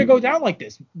 it's going to go down like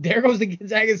this. There goes the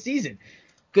Gonzaga season.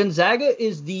 Gonzaga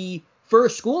is the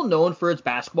first school known for its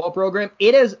basketball program.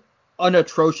 It is an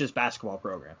atrocious basketball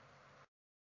program.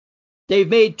 They've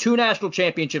made 2 national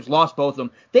championships, lost both of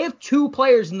them. They have 2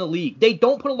 players in the league. They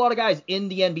don't put a lot of guys in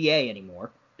the NBA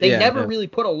anymore. They never really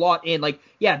put a lot in.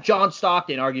 John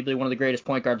Stockton, arguably one of the greatest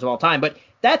point guards of all time, but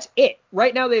that's it.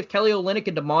 Right now they have Kelly Olynyk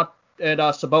and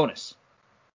Sabonis.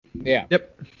 Yeah.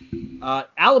 Yep.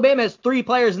 Alabama has 3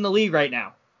 players in the league right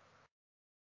now.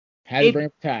 Had to bring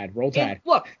up Tide. Roll Tide.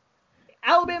 Look,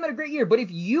 Alabama had a great year, but if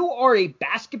you are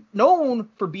known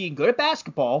for being good at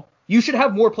basketball, you should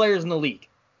have more players in the league.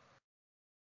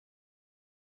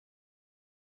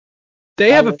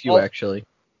 They have a few, actually.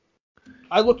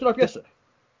 I looked it up yesterday.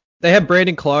 They have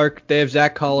Brandon Clark, they have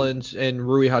Zach Collins, and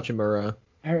Rui Hachimura.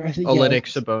 Olynyk,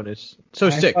 Sabonis.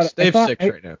 So 6. They have 6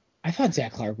 right now. I thought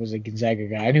Zach Clark was a Gonzaga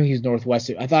guy. I knew he was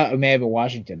Northwestern. I thought it may have been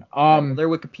Washington. Their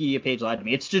Wikipedia page lied to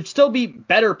me. It should still be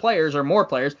better players or more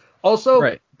players. Also,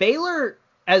 right. Baylor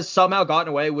has somehow gotten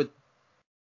away with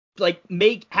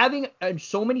having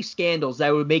so many scandals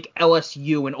that would make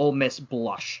LSU and Ole Miss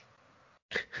blush.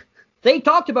 They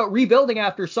talked about rebuilding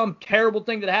after some terrible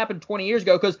thing that happened 20 years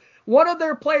ago because one of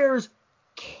their players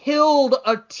killed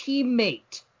a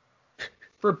teammate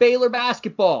for Baylor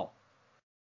basketball.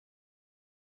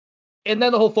 And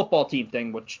then the whole football team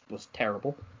thing, which was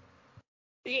terrible.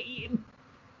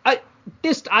 I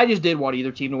just didn't want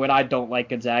either team to win. I don't like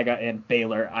Gonzaga and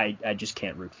Baylor. I just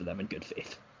can't root for them in good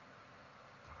faith.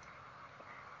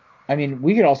 I mean,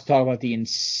 we could also talk about the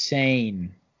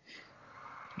insane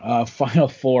Final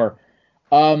Four.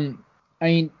 I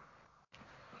mean,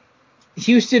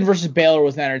 Houston versus Baylor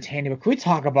was entertaining, but can we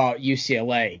talk about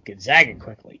UCLA Gonzaga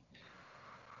quickly?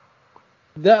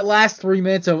 That last 3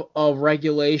 minutes of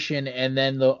regulation and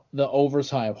then the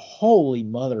overtime. Holy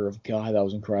mother of God, that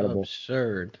was incredible.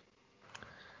 Absurd.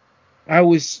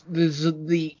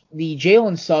 The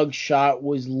Jalen Suggs shot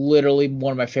was literally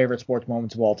one of my favorite sports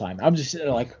moments of all time. I'm just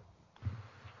sitting there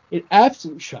in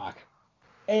absolute shock.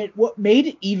 And what made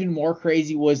it even more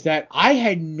crazy was that I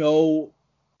had no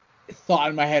thought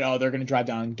in my head, oh, they're going to drive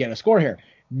down and get a score here.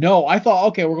 No, I thought,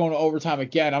 okay, we're going to overtime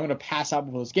again. I'm going to pass out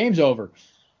before this game's over.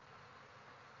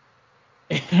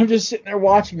 And I'm just sitting there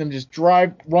watching them just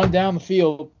run down the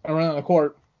field and run on the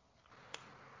court.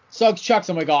 Suggs chucks.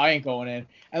 I'm like, oh, I ain't going in.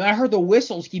 And I heard the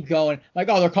whistles keep going. Like,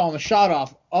 oh, they're calling the shot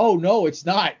off. Oh, no, it's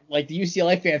not. Like, the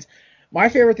UCLA fans. My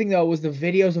favorite thing, though, was the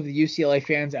videos of the UCLA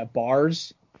fans at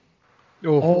bars.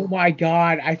 Oh, my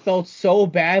God. I felt so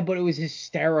bad, but it was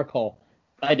hysterical.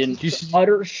 I didn't.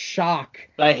 Utter shock.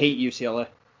 I hate UCLA.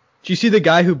 Did you see the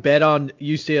guy who bet on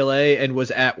UCLA and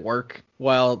was at work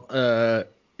while the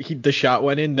shot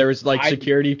went in? There was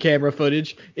security camera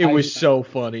footage. It was so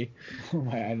funny.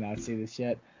 I did not see this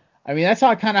yet. I mean, that's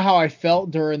kind of how I felt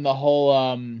during the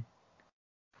whole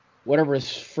whatever his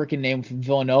freaking name from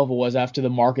Villanova was after the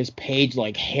Marcus Page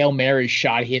Hail Mary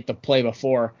shot he hit the play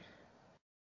before.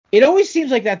 It always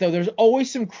seems like that, though. There's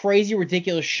always some crazy,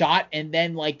 ridiculous shot, and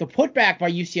then the putback by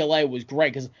UCLA was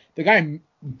great because the guy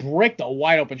bricked a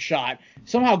wide open shot,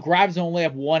 somehow grabs his own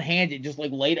layup one-handed, just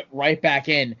laid it right back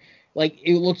in.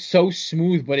 It looked so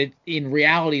smooth, but it in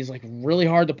reality is really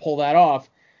hard to pull that off.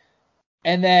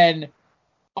 And then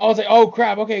I was like, oh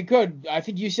crap, okay, good. I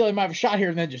think UCLA might have a shot here,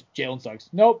 and then just Jalen Suggs.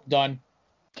 Nope, done.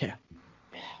 Yeah.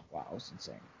 Wow, that was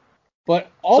insane.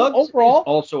 But Suggs overall, is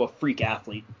also a freak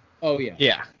athlete. oh yeah,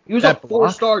 Yeah. He was That a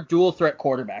block. 4-star dual threat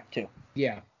quarterback too.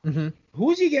 yeah. Mm-hmm.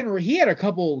 Who's he getting? He had a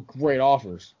couple great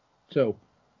offers. So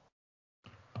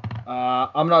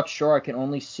I'm not sure. I can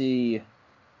only see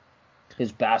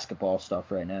his basketball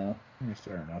stuff right now.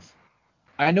 fair enough.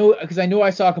 I know because I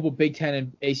saw a couple Big Ten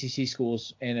and ACC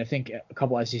schools, and I think a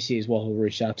couple SEC as well who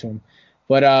reached out to him.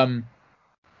 But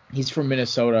he's from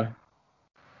Minnesota,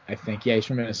 I think. Yeah, he's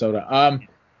from Minnesota.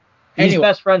 He's Anyway,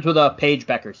 best friends with Paige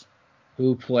Beckers.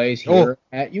 who plays here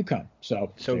at UConn?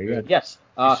 So So there you good. go. Yes.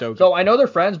 so So I know they're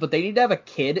friends, but they need to have a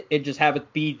kid and just have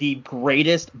it be the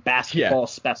greatest basketball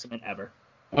specimen ever.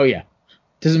 Oh yeah,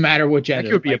 doesn't matter what That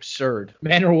gender. could be like, absurd.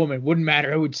 man or woman, wouldn't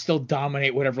matter. It would still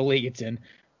dominate whatever league it's in.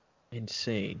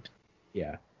 Insane.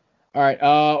 Yeah. All right.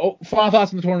 Final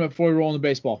thoughts on the tournament before we roll into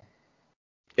baseball.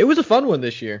 It was a fun one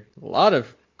this year. A lot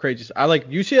of crazy. I like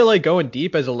UCLA going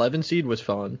deep as 11 seed was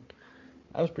fun.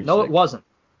 That was pretty. No, sick. it wasn't.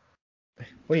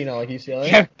 What do you not like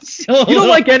UCLA? Yeah, still You don't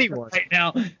like anyone. right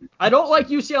now. I don't like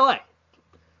UCLA.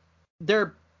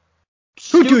 They're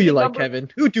Who do stupid you like, number- Kevin?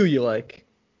 Who do you like?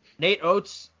 Nate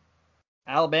Oates,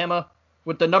 Alabama,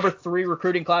 with the number 3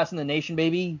 recruiting class in the nation,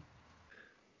 baby.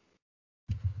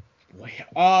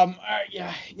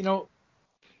 Yeah,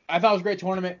 I thought it was a great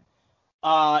tournament.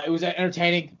 It was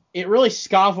entertaining. It really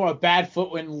scoffed on a bad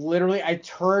foot when literally I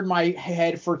turned my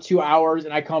head for 2 hours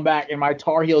and I come back and my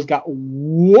Tar Heels got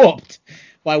whooped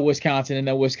by Wisconsin, and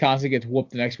then Wisconsin gets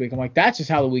whooped the next week. I'm like, that's just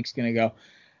how the week's gonna go.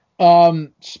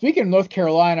 Speaking of North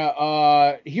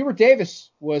Carolina, Hubert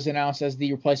Davis was announced as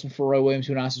the replacement for Roy Williams,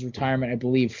 who announced his retirement, I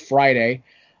believe, Friday.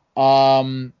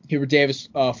 Hubert Davis,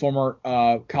 former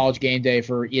College Game Day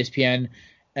for ESPN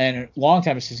and a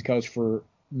longtime assistant coach for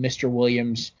Mr.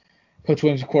 Williams. Coach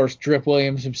Williams, of course, Drip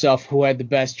Williams himself, who had the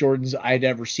best Jordans I'd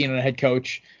ever seen on a head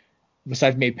coach,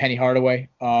 besides maybe Penny Hardaway,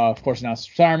 of course, announced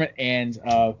his retirement. And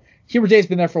Hubert Davis has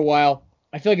been there for a while.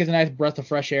 I feel like it's a nice breath of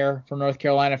fresh air for North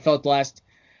Carolina.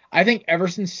 I think ever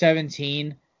since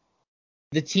 2017,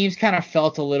 the teams kind of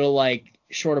felt a little like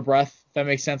short of breath, if that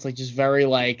makes sense. Like just very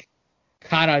like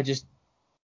kind of just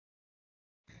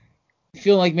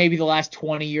feel like maybe the last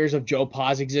 20 years of Joe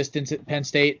Pa's existence at Penn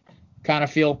State kind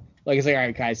of feel like it's like, all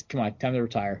right, guys, come on, time to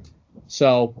retire.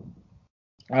 So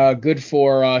good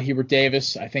for Hubert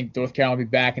Davis. I think North Carolina will be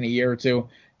back in a year or two.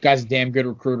 Guy's a damn good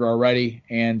recruiter already,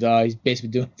 and he's basically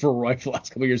doing it for Roy for the last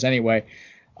couple of years anyway.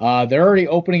 They're already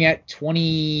opening at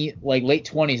 20, like late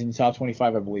 20s in the top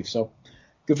 25, I believe. So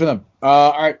good for them.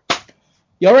 All right.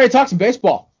 Y'all ready to talk some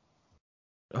baseball?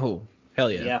 Oh,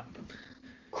 hell yeah. Yeah.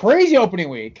 Crazy opening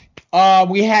week.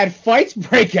 We had fights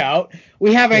break out.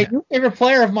 We have a new favorite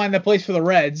player of mine that plays for the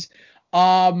Reds.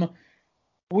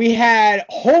 We had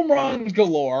home runs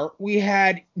galore. We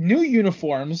had new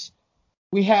uniforms.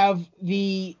 We have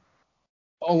a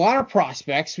lot of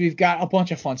prospects. We've got a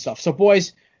bunch of fun stuff. So,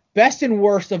 boys, best and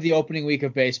worst of the opening week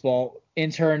of baseball.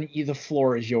 Intern, the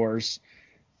floor is yours.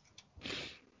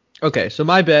 Okay, so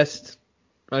my best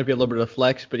might be a little bit of a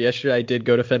flex, but yesterday I did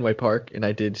go to Fenway Park and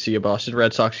I did see a Boston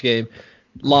Red Sox game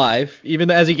live. Even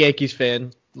as a Yankees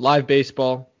fan, live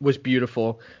baseball was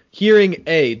beautiful. Hearing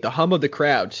the hum of the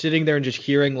crowd, sitting there and just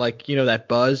hearing that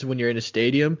buzz when you're in a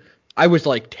stadium, I was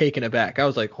like taken aback. I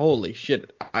was like, holy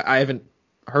shit, I haven't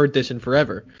heard this in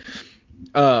forever.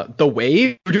 The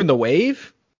wave, we're doing the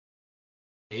wave,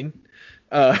 and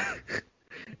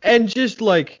just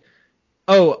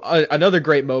another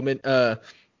great moment.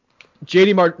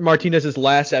 JD Martinez's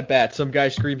last at bat, some guy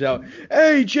screams out,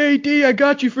 "Hey JD, I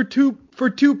got you for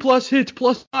two plus hits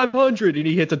plus 500," and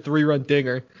he hits a 3-run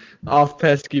dinger off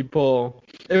pesky pole.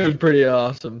 It was pretty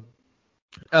awesome.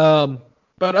 But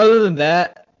other than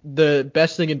that, the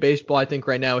best thing in baseball I think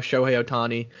right now is Shohei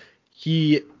Ohtani.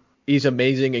 He's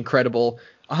amazing, incredible.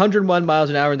 101 miles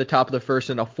an hour in the top of the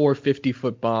first and a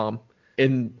 450-foot bomb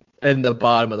in the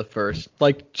bottom of the first.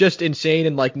 Just insane,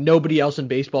 and nobody else in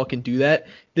baseball can do that.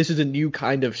 This is a new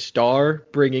kind of star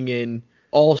bringing in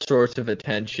all sorts of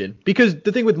attention. Because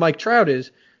the thing with Mike Trout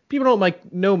is people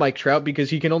don't know Mike Trout because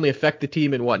he can only affect the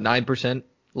team in 9%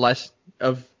 less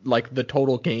of the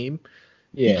total game.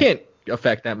 Yeah. He can't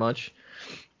affect that much.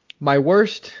 My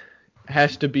worst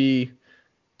has to be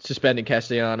suspending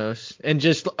Castellanos and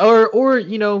just or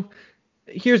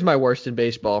here's my worst in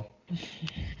baseball.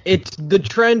 It's the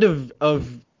trend of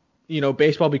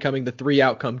baseball becoming the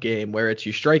 3-outcome game where it's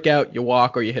you strike out, you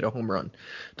walk, or you hit a home run.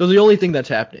 Those are the only thing that's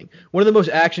happening. One of the most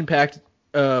action-packed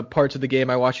parts of the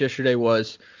game I watched yesterday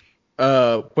was when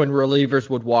relievers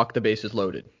would walk the bases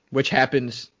loaded, which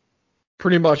happens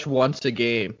pretty much once a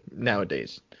game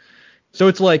nowadays. So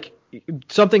it's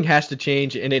something has to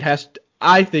change, and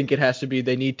I think it has to be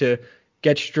they need to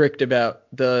get strict about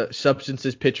the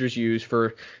substances pitchers use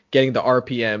for getting the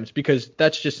RPMs, because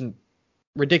that's just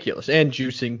ridiculous, and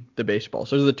juicing the baseball.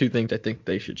 So those are the two things I think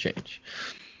they should change.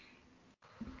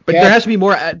 But there has to be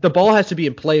more. The ball has to be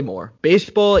in play more.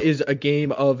 Baseball is a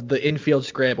game of the infield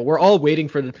scramble. We're all waiting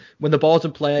for when the ball's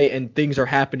in play and things are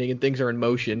happening and things are in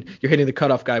motion. You're hitting the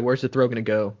cutoff guy. Where's the throw going to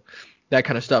go? That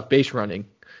kind of stuff. Base running.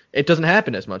 It doesn't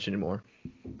happen as much anymore.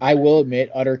 I will admit,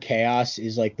 utter chaos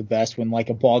is like the best when like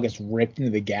a ball gets ripped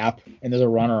into the gap and there's a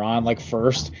runner on like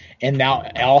first, and now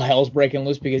all hell's breaking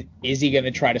loose because is he going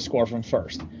to try to score from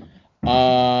first?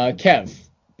 Kev,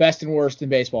 best and worst in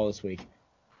baseball this week.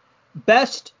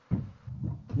 Best,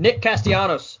 Nick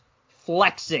Castellanos,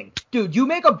 flexing. Dude, you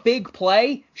make a big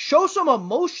play, show some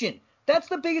emotion. That's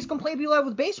the biggest complaint people have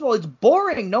with baseball. It's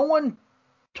boring. No one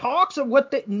talks of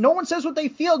no one says what they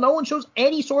feel. No one shows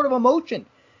any sort of emotion.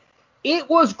 It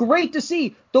was great to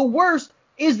see. The worst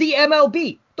is the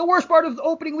MLB. The worst part of the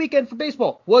opening weekend for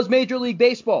baseball was Major League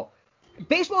Baseball.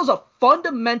 Baseball is a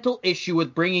fundamental issue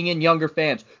with bringing in younger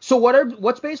fans. So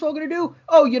what's baseball going to do?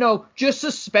 Oh, just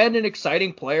suspend an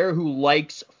exciting player who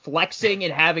likes flexing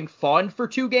and having fun for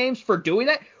 2 games for doing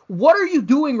that? What are you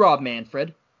doing, Rob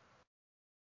Manfred?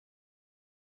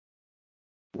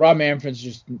 Rob Manfred's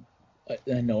just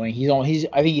annoying.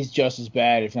 I think he's just as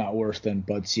bad, if not worse, than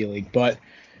Bud Selig. But at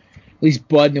least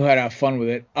Bud knew how to have fun with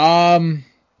it.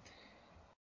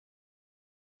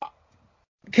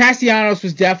 Castellanos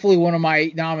was definitely one of my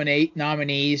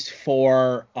nominees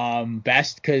for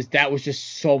best, because that was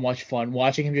just so much fun.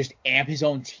 Watching him just amp his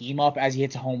own team up as he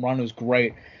hits a home run was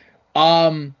great.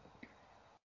 I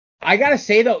gotta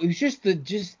say though, it was just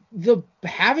the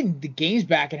having the games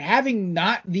back and having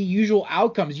not the usual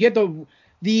outcomes. You had the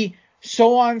the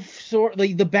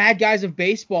bad guys of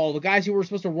baseball, the guys who were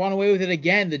supposed to run away with it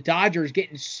again, the Dodgers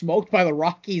getting smoked by the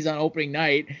Rockies on opening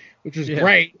night, which was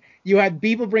great. You had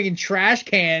people bringing trash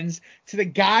cans to the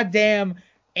goddamn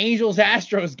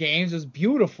Angels-Astros games. It was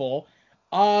beautiful.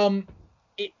 The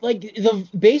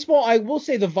baseball, I will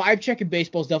say the vibe check in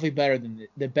baseball is definitely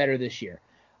better this year.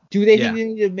 Do they think they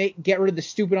need to get rid of the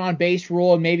stupid on-base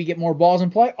rule and maybe get more balls in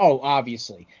play? Oh,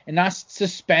 obviously. And not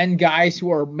suspend guys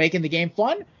who are making the game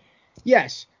fun?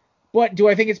 Yes. But do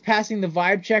I think it's passing the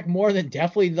vibe check more than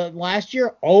definitely the last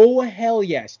year? Oh, hell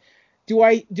yes. Do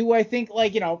I think,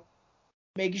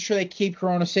 making sure they keep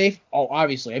Corona safe? Oh,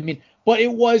 obviously. I mean, but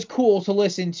it was cool to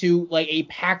listen to, a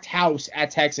packed house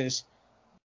at Texas,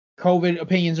 COVID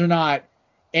opinions or not,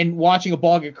 and watching a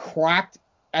ball get cracked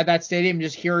at that stadium,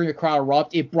 just hearing the crowd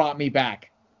erupt, it brought me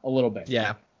back a little bit.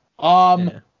 Yeah.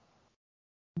 Bad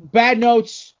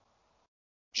notes,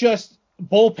 just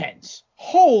bullpens.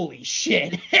 Holy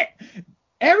shit.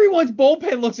 Everyone's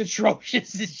bullpen looks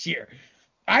atrocious this year.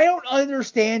 I don't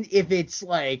understand if it's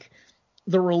the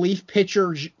relief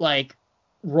pitcher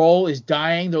role is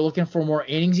dying. They're looking for more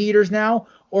innings eaters now,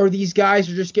 or these guys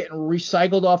are just getting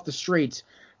recycled off the streets.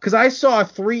 Because I saw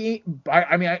Yu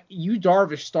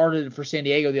Darvish started for San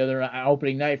Diego the other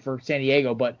opening night for San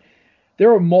Diego, but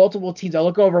there were multiple teams. I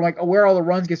look over, I'm like, where all the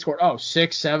runs get scored? Oh, 6th,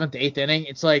 7th, 8th inning.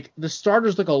 It's like the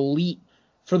starters look elite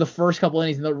for the first couple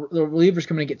innings, and the relievers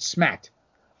come in and get smacked.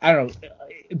 I don't know.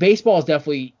 Baseball is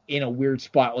definitely in a weird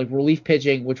spot. Relief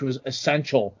pitching, which was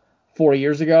essential 4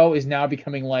 years ago, is now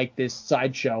becoming this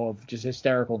sideshow of just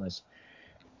hystericalness.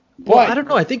 But I don't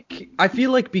know. I feel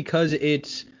like because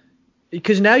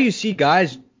now you see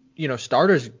guys,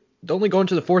 starters only go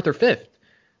into the 4th or 5th.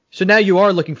 So now you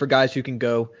are looking for guys who can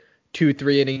go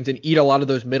 2-3 innings and eat a lot of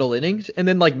those middle innings. And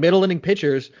then middle inning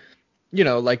pitchers,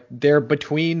 they're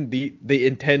between the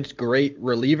intense great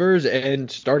relievers and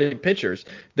starting pitchers.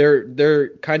 They're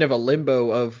kind of a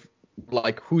limbo of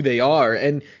who they are.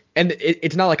 And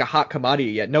it's not a hot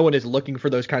commodity yet. No one is looking for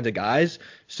those kinds of guys.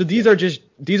 So these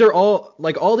are all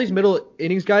all these middle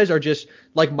innings guys are just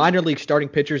minor league starting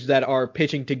pitchers that are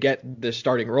pitching to get the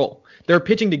starting role. They're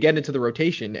pitching to get into the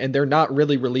rotation, and they're not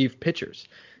really relief pitchers.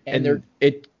 And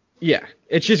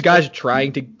it's just guys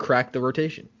trying to crack the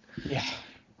rotation. Yeah.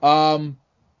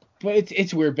 But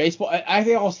it's weird. Baseball,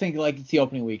 I also think it's the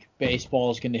opening week.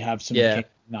 Baseball is going to have some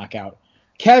knockout.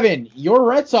 Kevin, your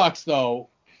Red Sox though,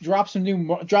 drop some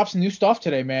new stuff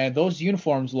today, man. Those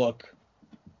uniforms look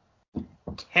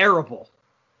terrible.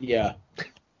 Yeah.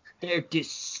 They're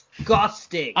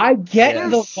disgusting. I get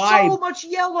the vibe. So much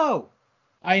yellow.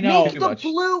 I know. Make the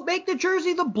blue, make the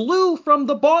jersey the blue from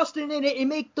the Boston in it, and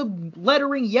make the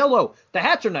lettering yellow. The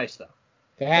hats are nice though.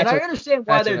 I understand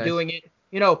why they're doing it.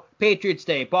 Patriots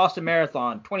Day, Boston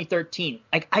Marathon, 2013.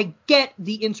 I get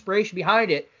the inspiration behind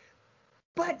it,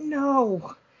 but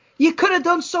no. You could have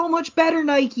done so much better,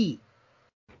 Nike.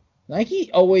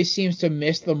 Nike always seems to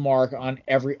miss the mark on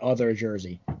every other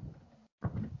jersey.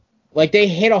 Like, they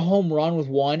hit a home run with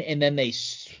one, and then they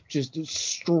just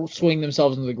swing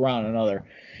themselves into the ground another.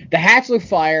 The hats look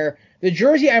fire. The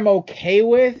jersey I'm okay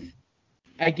with.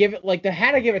 I give it, like, the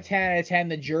hat I give a 10 out of 10.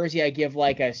 The jersey I give,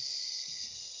 like, a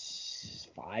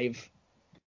 5.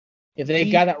 If they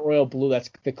got that royal blue, that's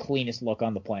the cleanest look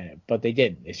on the planet. But they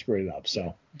didn't. They screwed it up,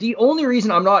 so. The only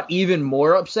reason I'm not even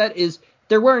more upset is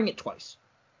they're wearing it twice.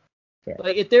 Fair.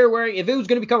 Like, if it was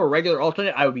going to become a regular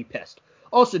alternate, I would be pissed.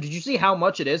 Also, did you see how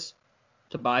much it is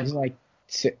to buy? It's like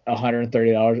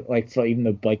 $130, like, for even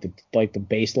the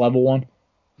base level one.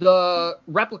 The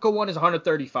replica one is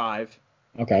 $135.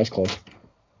 Okay, that's close.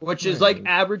 Which is like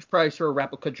average price for a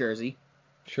replica jersey.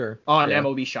 Sure. On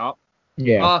MLB Shop.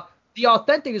 Yeah. The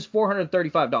authentic is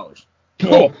 $435.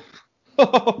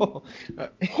 Oh.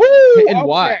 And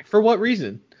why? For what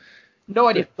reason? No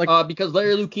idea. Because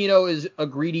Larry Lucchino is a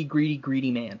greedy, greedy,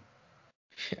 greedy man.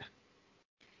 Yeah.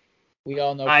 We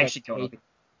all know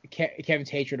Kevin's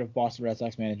hatred of Boston Red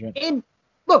Sox management. And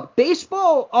look,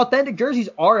 baseball authentic jerseys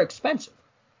are expensive.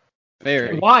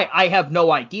 Very. Why? I have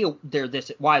no idea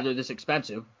why they're this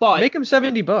expensive. But make them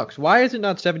 $70. Why is it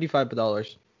not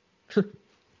 $75?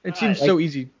 It seems so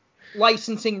easy.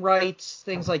 Licensing rights,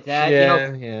 things like that.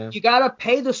 Yeah. You gotta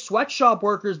pay the sweatshop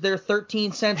workers their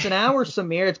 13 cents an hour,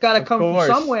 Samir. It's gotta come from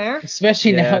somewhere.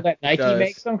 Especially now that Nike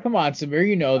makes them. Come on, Samir,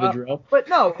 you know the drill. But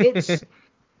no, it's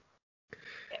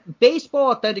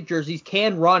baseball authentic jerseys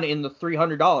can run in the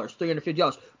 $300,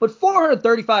 $350, but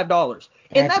 $435.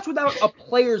 And that's without a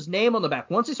player's name on the back.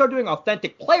 Once they start doing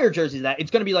authentic player jerseys, it's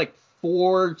going to be like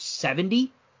 $470.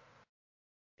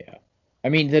 Yeah. I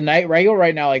mean, the regular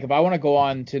right now, like, if I want to go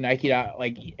on to Nike,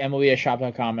 like,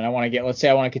 MLBShop.com, and I want to get, let's say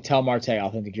I want a Ketel Marte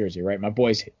authentic jersey, right? My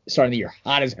boy's starting the year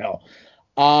hot as hell.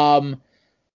 I'm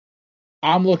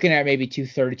looking at maybe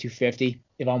 $230, $250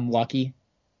 if I'm lucky.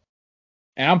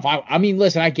 And I'm fine. I mean,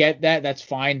 listen, I get that. That's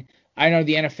fine. I know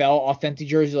the NFL authentic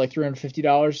jerseys are like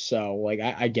 $350, so, like,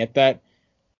 I get that.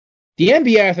 The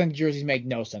NBA authentic jerseys make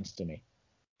no sense to me.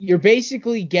 You're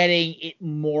basically getting it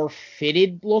more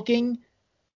fitted looking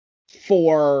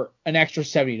for an extra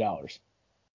 $70.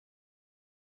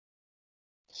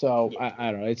 So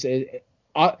I don't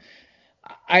know.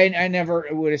 I never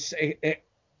would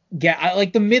get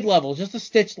like the mid level, just the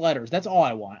stitched letters. That's all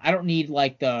I want. I don't need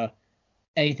like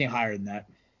anything higher than that.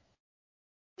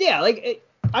 Yeah, like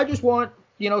I just want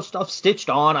stuff stitched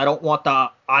on. I don't want the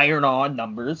iron on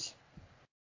numbers.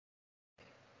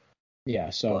 Yeah.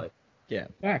 So yeah.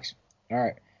 Max. All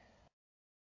right.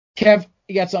 Kev,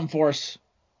 you got something for us?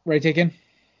 Ready to take in?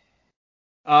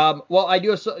 Well, I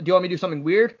do. Do you want me to do something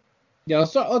weird? Yeah,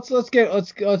 let's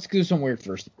do some weird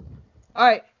first. All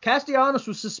right, Castellanos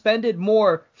was suspended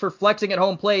more for flexing at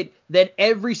home plate than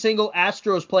every single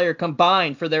Astros player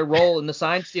combined for their role in the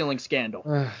sign stealing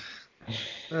scandal.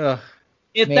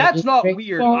 If that's not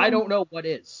weird, I don't know what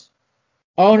is.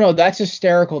 Oh no, that's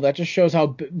hysterical. That just shows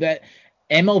how that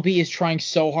MLB is trying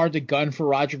so hard to gun for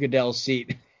Roger Goodell's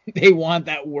seat. They want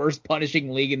that worst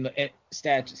punishing league in the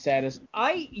status.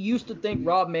 I used to think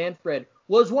Rob Manfred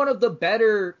was one of the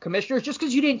better commissioners just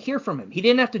because you didn't hear from him. He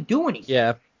didn't have to do anything.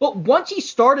 Yeah. But once he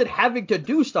started having to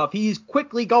do stuff, he's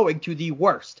quickly going to the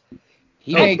worst.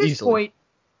 At this point,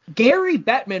 Gary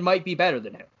Bettman might be better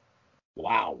than him.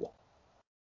 Wow.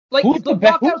 Like who's the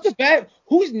best? Who's the best?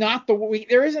 Who's not the?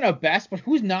 There isn't a best, but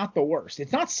who's not the worst?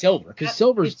 It's not Silver because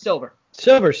Silver's Silver.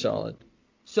 Silver's solid.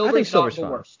 Silver's not the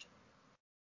worst.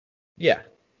 Yeah.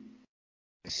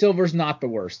 Silver's not the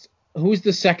worst. Who's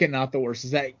the second not the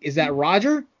worst? Is that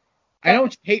Roger? I know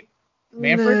you hate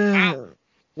Manfred. Nah.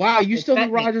 Wow, you still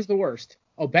think Roger's the worst?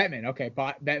 Oh, Bettman. Okay,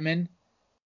 Bettman.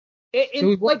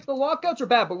 Like the lockouts are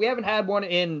bad, but we haven't had one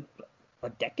in a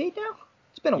decade now.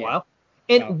 It's been a while.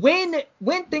 And when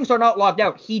things are not locked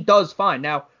out, he does fine.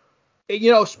 Now,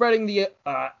 spreading the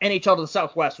NHL to the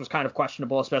Southwest was kind of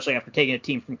questionable, especially after taking a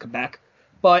team from Quebec.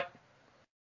 But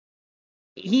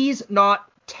he's not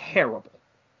terrible.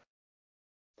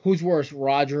 Who's worse,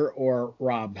 Roger or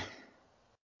Rob?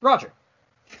 Roger.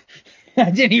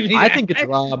 I think it's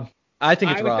Rob. I would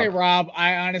say Rob.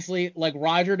 I honestly like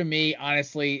Roger. To me,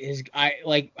 honestly, I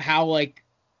like how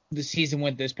the season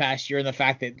went this past year, and the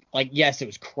fact that yes, it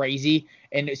was crazy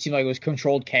and it seemed like it was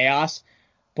controlled chaos,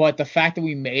 but the fact that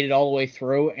we made it all the way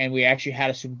through and we actually had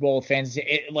a Super Bowl with fans,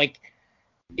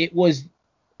 it was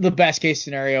the best case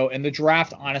scenario. And the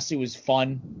draft honestly was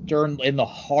fun in the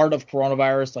heart of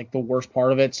coronavirus, like the worst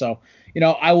part of it. So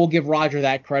I will give Roger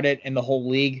that credit and the whole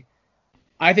league.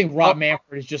 I think Rob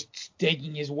Manfred is just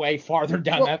digging his way farther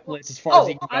down that list as far as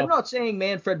he can go. I'm not saying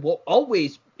Manfred will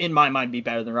always, in my mind, be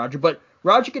better than Roger, but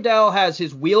Roger Goodell has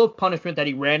his wheel of punishment that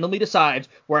he randomly decides,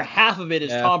 where half of it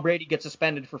is Tom Brady gets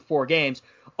suspended for 4 games.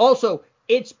 Also,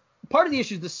 it's part of the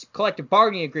issue is this collective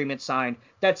bargaining agreement signed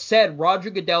that said Roger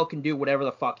Goodell can do whatever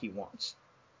the fuck he wants.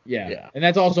 Yeah. And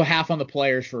that's also half on the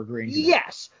players for agreeing to that.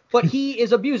 Yes, but he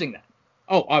is abusing that.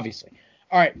 Oh, obviously.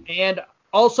 All right. And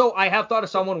also, I have thought of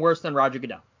someone worse than Roger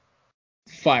Goodell.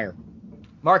 Fire.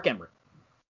 Mark Emmert.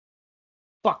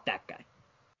 Fuck that guy.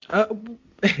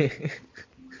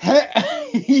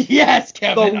 Yes,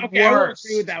 Kevin. The okay, I will worst.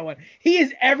 agree with that one. He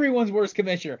is everyone's worst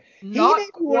commissioner. Not He may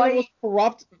be one of the quite. most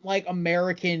corrupt, like,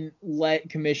 American-led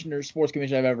commissioners, sports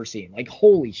commissioner I've ever seen. Like,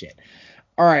 holy shit.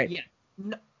 All right. Yeah.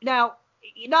 Now,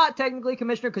 not technically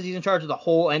commissioner because he's in charge of the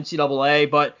whole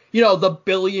NCAA, but, the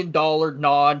billion-dollar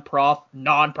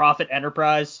non-profit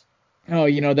enterprise. Oh,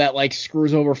 that, like,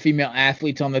 screws over female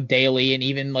athletes on the daily and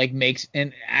even, like, makes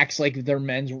and acts like their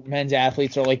men's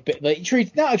athletes are, like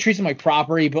treats them like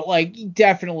property, but, like,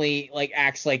 definitely, like,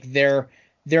 acts like they're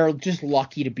just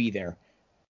lucky to be there.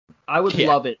 I would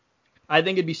love it. I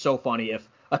think it'd be so funny if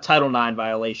a Title IX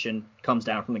violation comes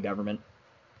down from the government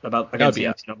against the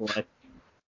NCAA.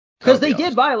 Because they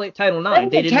did violate Title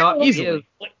IX. They did not easily.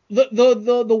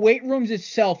 The weight rooms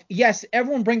itself, yes,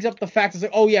 everyone brings up the fact it's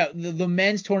like, oh yeah, the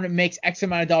men's tournament makes X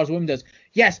amount of dollars, the women does.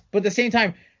 Yes, but at the same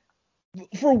time,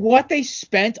 for what they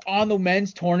spent on the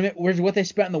men's tournament versus what they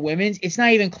spent on the women's, it's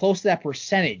not even close to that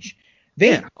percentage.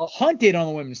 They hunted on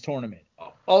the women's tournament.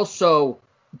 Also,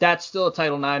 that's still a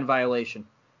Title IX violation.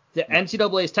 The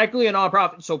NCAA is technically a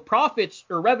nonprofit, so profits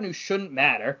or revenue shouldn't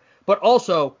matter. But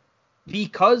also,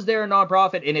 because they're a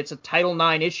nonprofit and it's a Title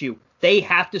IX issue, they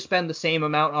have to spend the same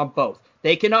amount on both.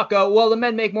 They cannot go, well, the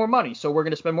men make more money, so we're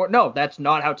going to spend more. No, that's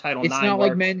not how Title IX works.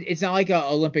 It's not like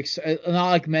Olympics, not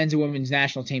like men's and women's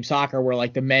national team soccer where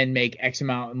like the men make X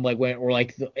amount and like when or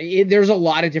like there's a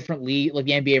lot of different league like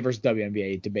the NBA versus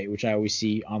WNBA debate, which I always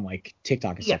see on like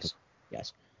TikTok and stuff.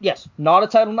 Yes, not a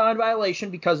Title IX violation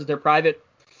because they're private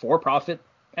for-profit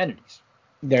entities.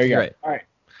 There you go. Right. All right.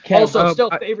 Also,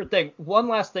 favorite thing. One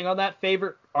last thing on that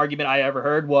favorite argument I ever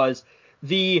heard was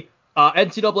the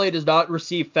NCAA does not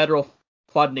receive federal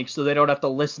funding, so they don't have to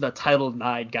listen to Title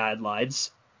IX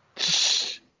guidelines.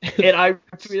 And I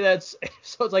tweeted that,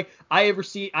 so it's like I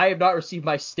have not received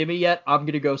my stimmy yet. I'm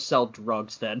gonna go sell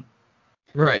drugs then.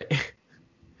 Right.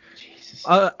 Jesus.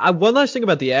 One last thing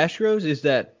about the Astros is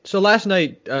that last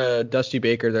night Dusty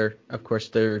Baker,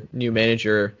 their new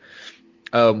manager,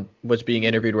 was being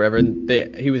interviewed wherever, and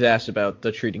he was asked about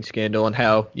the cheating scandal and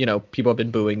how people have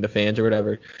been booing the fans or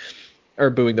whatever, or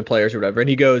booing the players or whatever, and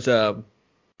he goes,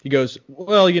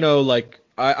 well, like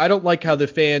I don't like how the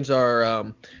fans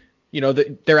are,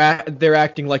 they're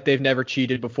acting like they've never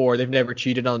cheated before, they've never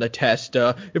cheated on a test.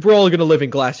 If we're all gonna live in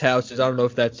glass houses, I don't know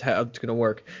if that's how it's gonna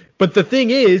work. But the thing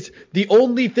is, the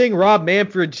only thing Rob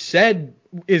Manfred said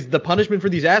is the punishment for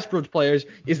these Astros players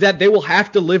is that they will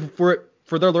have to live for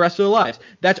the rest of their lives.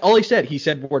 That's all he said. He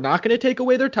said, we're not going to take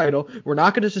away their title. We're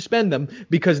not going to suspend them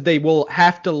because they will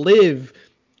have to live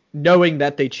knowing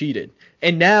that they cheated.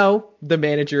 And now the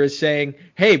manager is saying,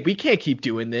 hey, we can't keep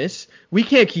doing this. We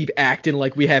can't keep acting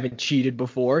like we haven't cheated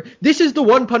before. This is the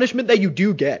one punishment that you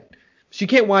do get. So you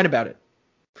can't whine about it.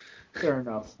 Fair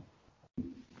enough.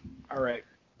 All right.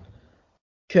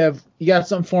 Kev, you got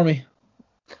something for me?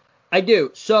 I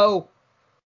do. So,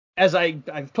 as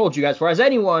I've told you guys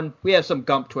before, we have some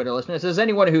Gump Twitter listeners. As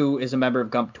anyone who is a member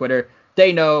of Gump Twitter,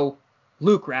 they know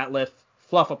Luke Ratliff,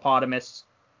 Fluffopotamus,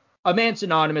 a man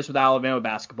synonymous with Alabama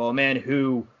basketball, a man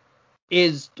who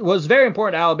was very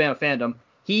important to Alabama fandom.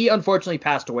 He unfortunately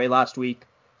passed away last week,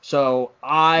 so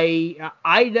I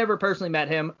never personally met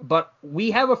him, but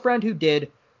we have a friend who did.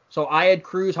 So I had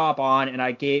Cruz hop on, and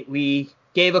he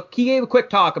gave a quick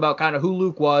talk about kind of who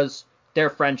Luke was, their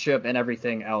friendship, and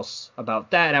everything else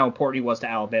about that, and how important he was to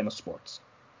Alabama sports.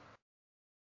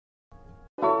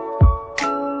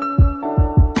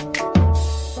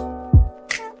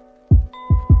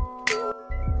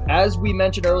 As we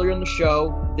mentioned earlier in the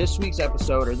show, this Tuesday's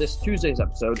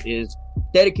episode, is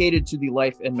dedicated to the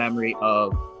life and memory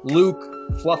of Luke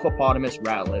Fluffopotamus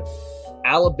Ratliff,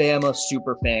 Alabama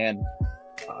superfan,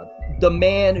 the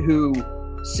man who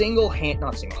not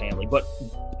single-handedly, but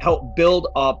helped build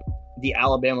up the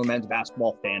Alabama men's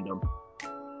basketball fandom.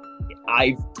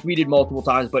 I've tweeted multiple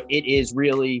times, but it's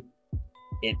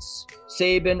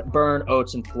Saban, Byrne,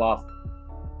 Oates, and Fluff.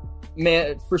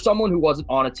 Man, for someone who wasn't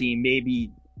on a team,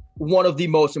 maybe one of the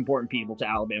most important people to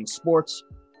Alabama sports.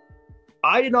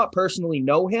 I did not personally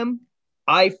know him.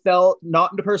 I felt,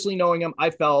 not personally knowing him,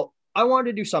 I felt I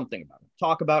wanted to do something about him,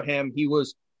 talk about him. He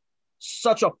was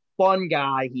such a fun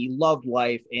guy. He loved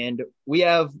life. And we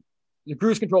have the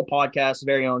Cruise Control Podcast's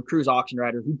very own Cruise Auction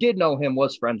Rider, who did know him,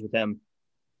 was friends with him,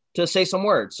 to say some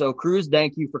words. So, Cruz,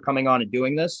 thank you for coming on and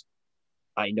doing this.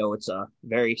 I know it's a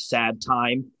very sad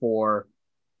time for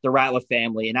the Ratliff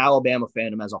family and Alabama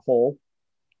fandom as a whole.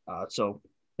 So,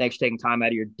 thanks for taking time out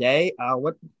of your day.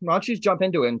 Why don't you just jump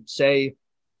into it and say,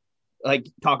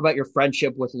 talk about your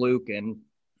friendship with Luke and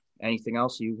anything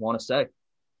else you want to say.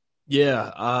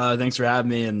 Yeah, thanks for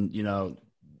having me, and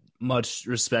much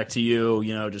respect to you.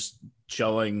 Just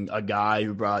showing a guy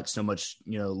who brought so much,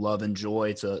 love and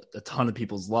joy to a ton of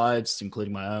people's lives,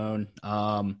 including my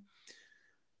own.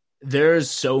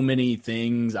 There's so many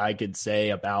things I could say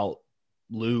about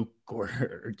Luke, or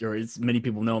as many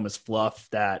people know him as Fluff,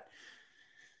 that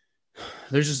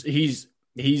he's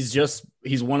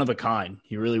one of a kind.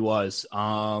 He really was.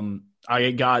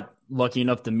 I got lucky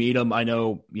enough to meet him. I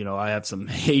know, I have some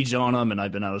age on him and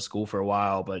I've been out of school for a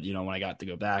while, but when I got to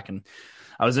go back, and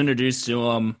I was introduced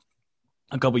to him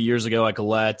a couple years ago at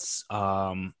Colette's,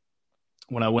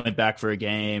 when I went back for a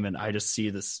game, and I just see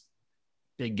this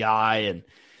big guy, and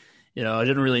I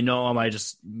didn't really know him. I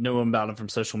just knew him about him from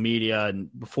social media. And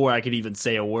before I could even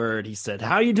say a word, he said,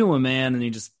 "How you doing, man?" And he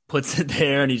just puts it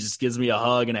there, and he just gives me a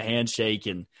hug and a handshake.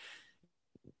 And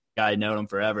I had known him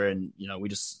forever. And, we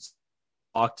just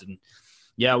talked, and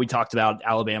we talked about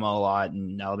Alabama a lot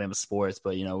and Alabama sports,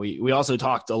 but, we also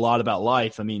talked a lot about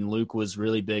life. I mean, Luke was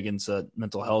really big into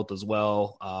mental health as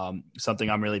well. Something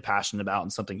I'm really passionate about,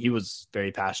 and something he was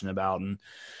very passionate about. And,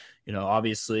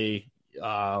 obviously,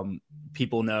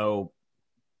 people know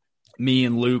me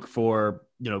and Luke for,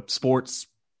 sports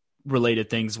related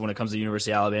things when it comes to the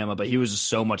University of Alabama, but he was just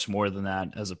so much more than that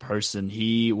as a person.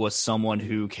 He was someone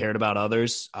who cared about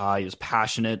others. He was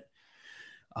passionate.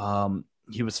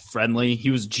 He was friendly. He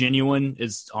was genuine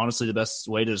is honestly the best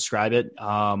way to describe it.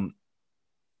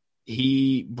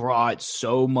 He brought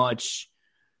so much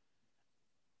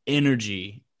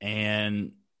energy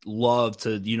and love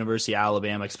to the University of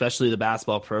Alabama, especially the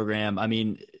basketball program. I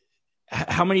mean,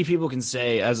 how many people can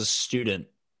say as a student,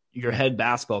 your head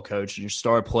basketball coach and your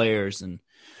star players and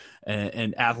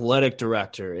athletic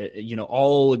director,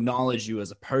 all acknowledge you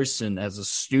as a person, as a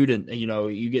student,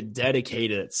 you get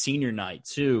dedicated at senior night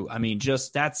too. I mean,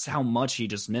 just that's how much he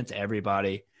just meant to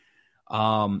everybody,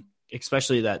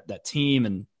 especially that team.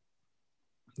 And,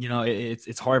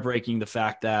 it's heartbreaking, the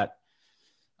fact that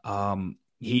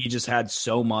he just had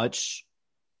so much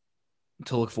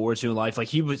to look forward to in life.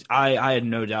 Like I had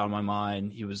no doubt in my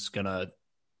mind he was going to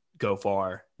go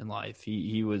far in life.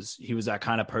 He was that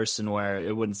kind of person where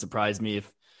it wouldn't surprise me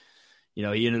if, he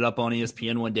ended up on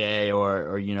ESPN one day,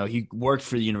 or he worked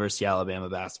for the University of Alabama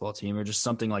basketball team, or just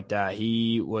something like that.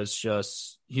 He's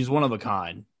one of a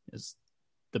kind is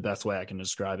the best way I can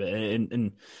describe it.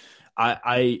 And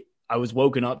I was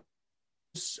woken up.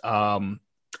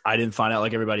 I didn't find out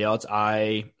like everybody else.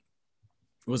 I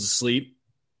was asleep,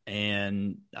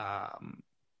 and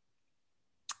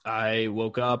I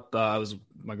woke up.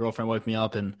 My girlfriend woke me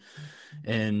up, and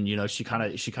she kind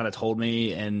of told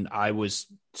me, and I was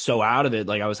so out of it,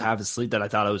 like I was half asleep, that I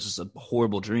thought it was just a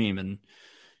horrible dream. And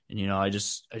I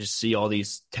just see all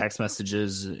these text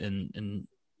messages and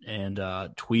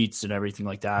tweets and everything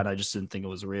like that. I just didn't think it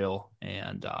was real,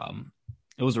 and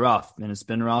it was rough, and it's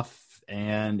been rough,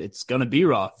 and it's gonna be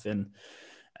rough. And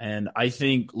I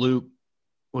think Luke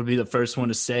would be the first one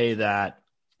to say that.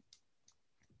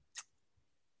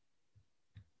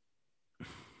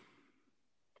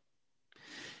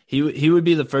 He would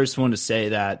be the first one to say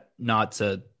that, not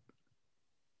to,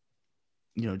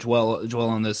 dwell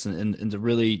on this, and to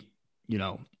really,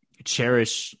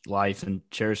 cherish life and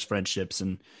cherish friendships.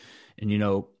 And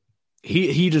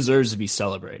he deserves to be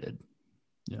celebrated.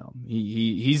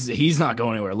 He's not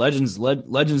going anywhere. Legends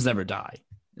never die.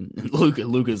 And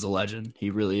Luke is a legend.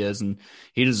 He really is. And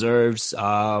he deserves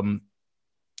all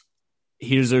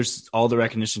the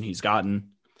recognition he's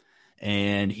gotten.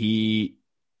 And the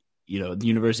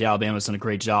University of Alabama has done a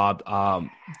great job.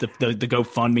 The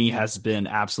GoFundMe has been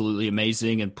absolutely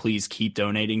amazing, and please keep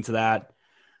donating to that.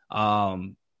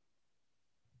 All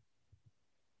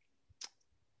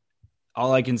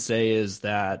I can say is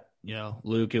that,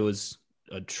 Luke, it was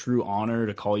a true honor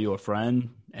to call you a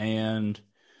friend. And,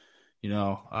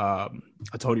 I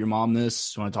told your mom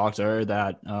this when I talked to her,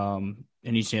 that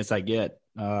any chance I get,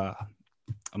 I'm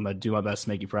going to do my best to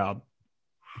make you proud.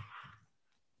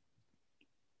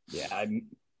 Yeah,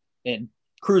 and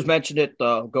Cruz mentioned it.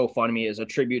 The GoFundMe is a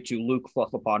tribute to Luke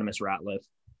Fluffopotamus Ratliff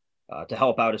to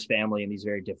help out his family in these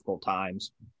very difficult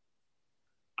times.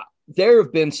 There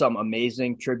have been some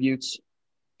amazing tributes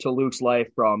to Luke's life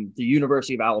from the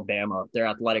University of Alabama, their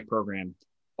athletic program,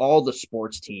 all the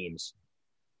sports teams.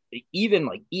 even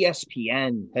like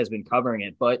ESPN has been covering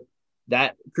it, but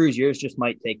that Cruz years just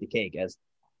might take the cake as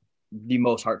the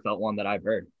most heartfelt one that I've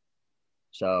heard.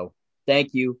 So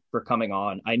thank you for coming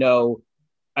on. I know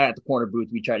at the corner booth,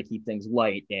 we try to keep things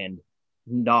light and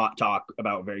not talk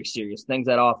about very serious things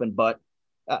that often, but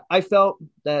I felt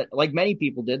that, like many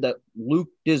people did, that Luke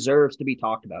deserves to be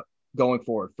talked about going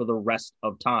forward for the rest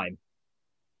of time.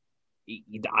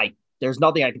 There's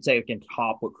nothing I can say that can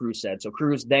top what Cruz said. So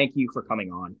Cruz, thank you for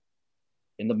coming on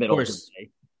in the middle of the day.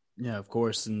 Yeah, of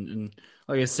course. And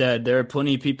like I said, there are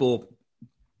plenty of people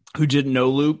who didn't know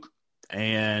Luke,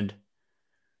 and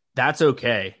that's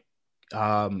okay.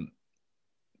 Because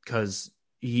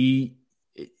he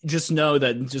just know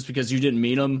that just because you didn't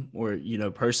meet him or,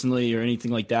 personally or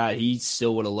anything like that, he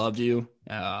still would have loved you.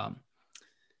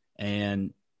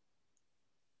 And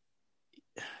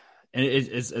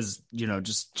it's as,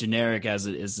 just generic as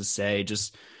it is to say,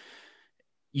 just,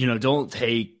 don't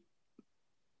take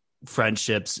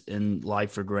friendships in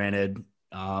life for granted.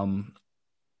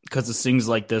 Because it's things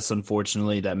like this,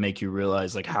 unfortunately, that make you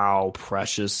realize like how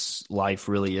precious life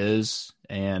really is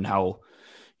and how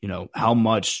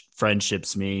much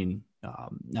friendships mean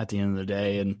at the end of the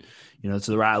day. And, to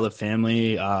the Ratliff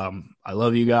family, I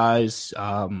love you guys.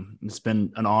 It's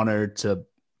been an honor to,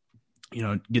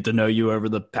 get to know you over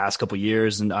the past couple of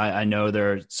years. And I know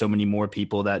there are so many more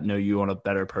people that know you on a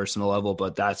better personal level,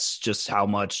 but that's just how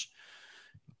much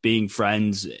being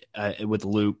friends with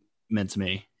Luke meant to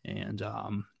me. And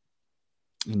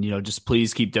just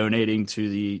please keep donating to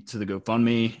the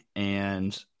GoFundMe,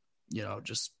 and,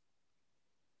 just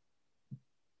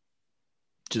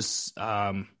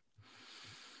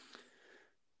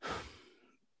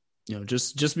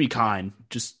be kind.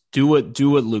 Just do what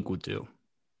Luke would do.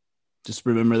 Just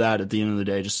remember that at the end of the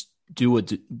day, just do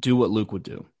what Luke would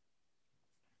do.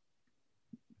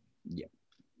 Yeah.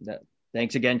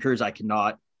 Thanks again, Cruz. I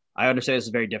understand this is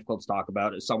very difficult to talk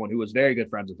about as someone who was very good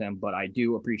friends with him, but I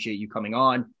do appreciate you coming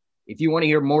on. If you want to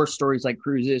hear more stories like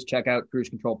Cruz's, check out Cruise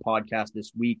Control Podcast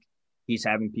this week. He's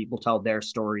having people tell their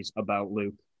stories about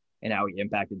Luke and how he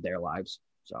impacted their lives.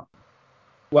 So,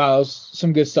 wow, that was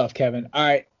some good stuff, Kevin. All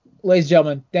right, ladies and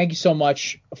gentlemen, thank you so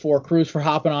much for Cruz for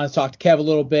hopping on to talk to Kev a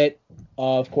little bit.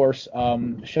 Of course,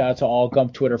 shout out to all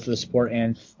Gump Twitter for the support,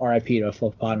 and RIP to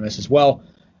Fluffopotamus as well.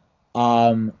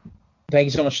 Thank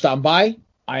you so much for stopping by.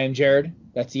 I am Jared.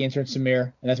 That's the intern,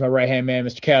 Samir. And that's my right-hand man,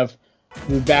 Mr. Kev.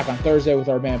 We'll be back on Thursday with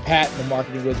our man, Pat, the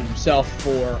marketing wizard himself,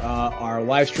 for our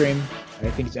live stream. I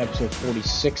think it's episode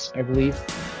 46, I believe.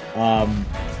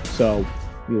 So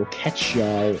we will catch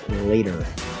y'all later.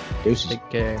 Deuces. Take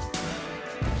care.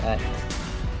 Bye.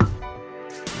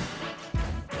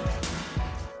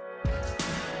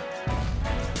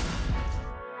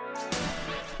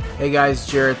 Hey guys,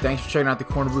 Jared. Thanks for checking out the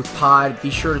Corner Booth Pod. Be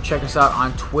sure to check us out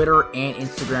on Twitter and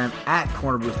Instagram at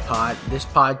Corner Booth Pod. This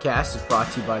podcast is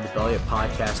brought to you by the Belly Up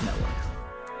Podcast Network.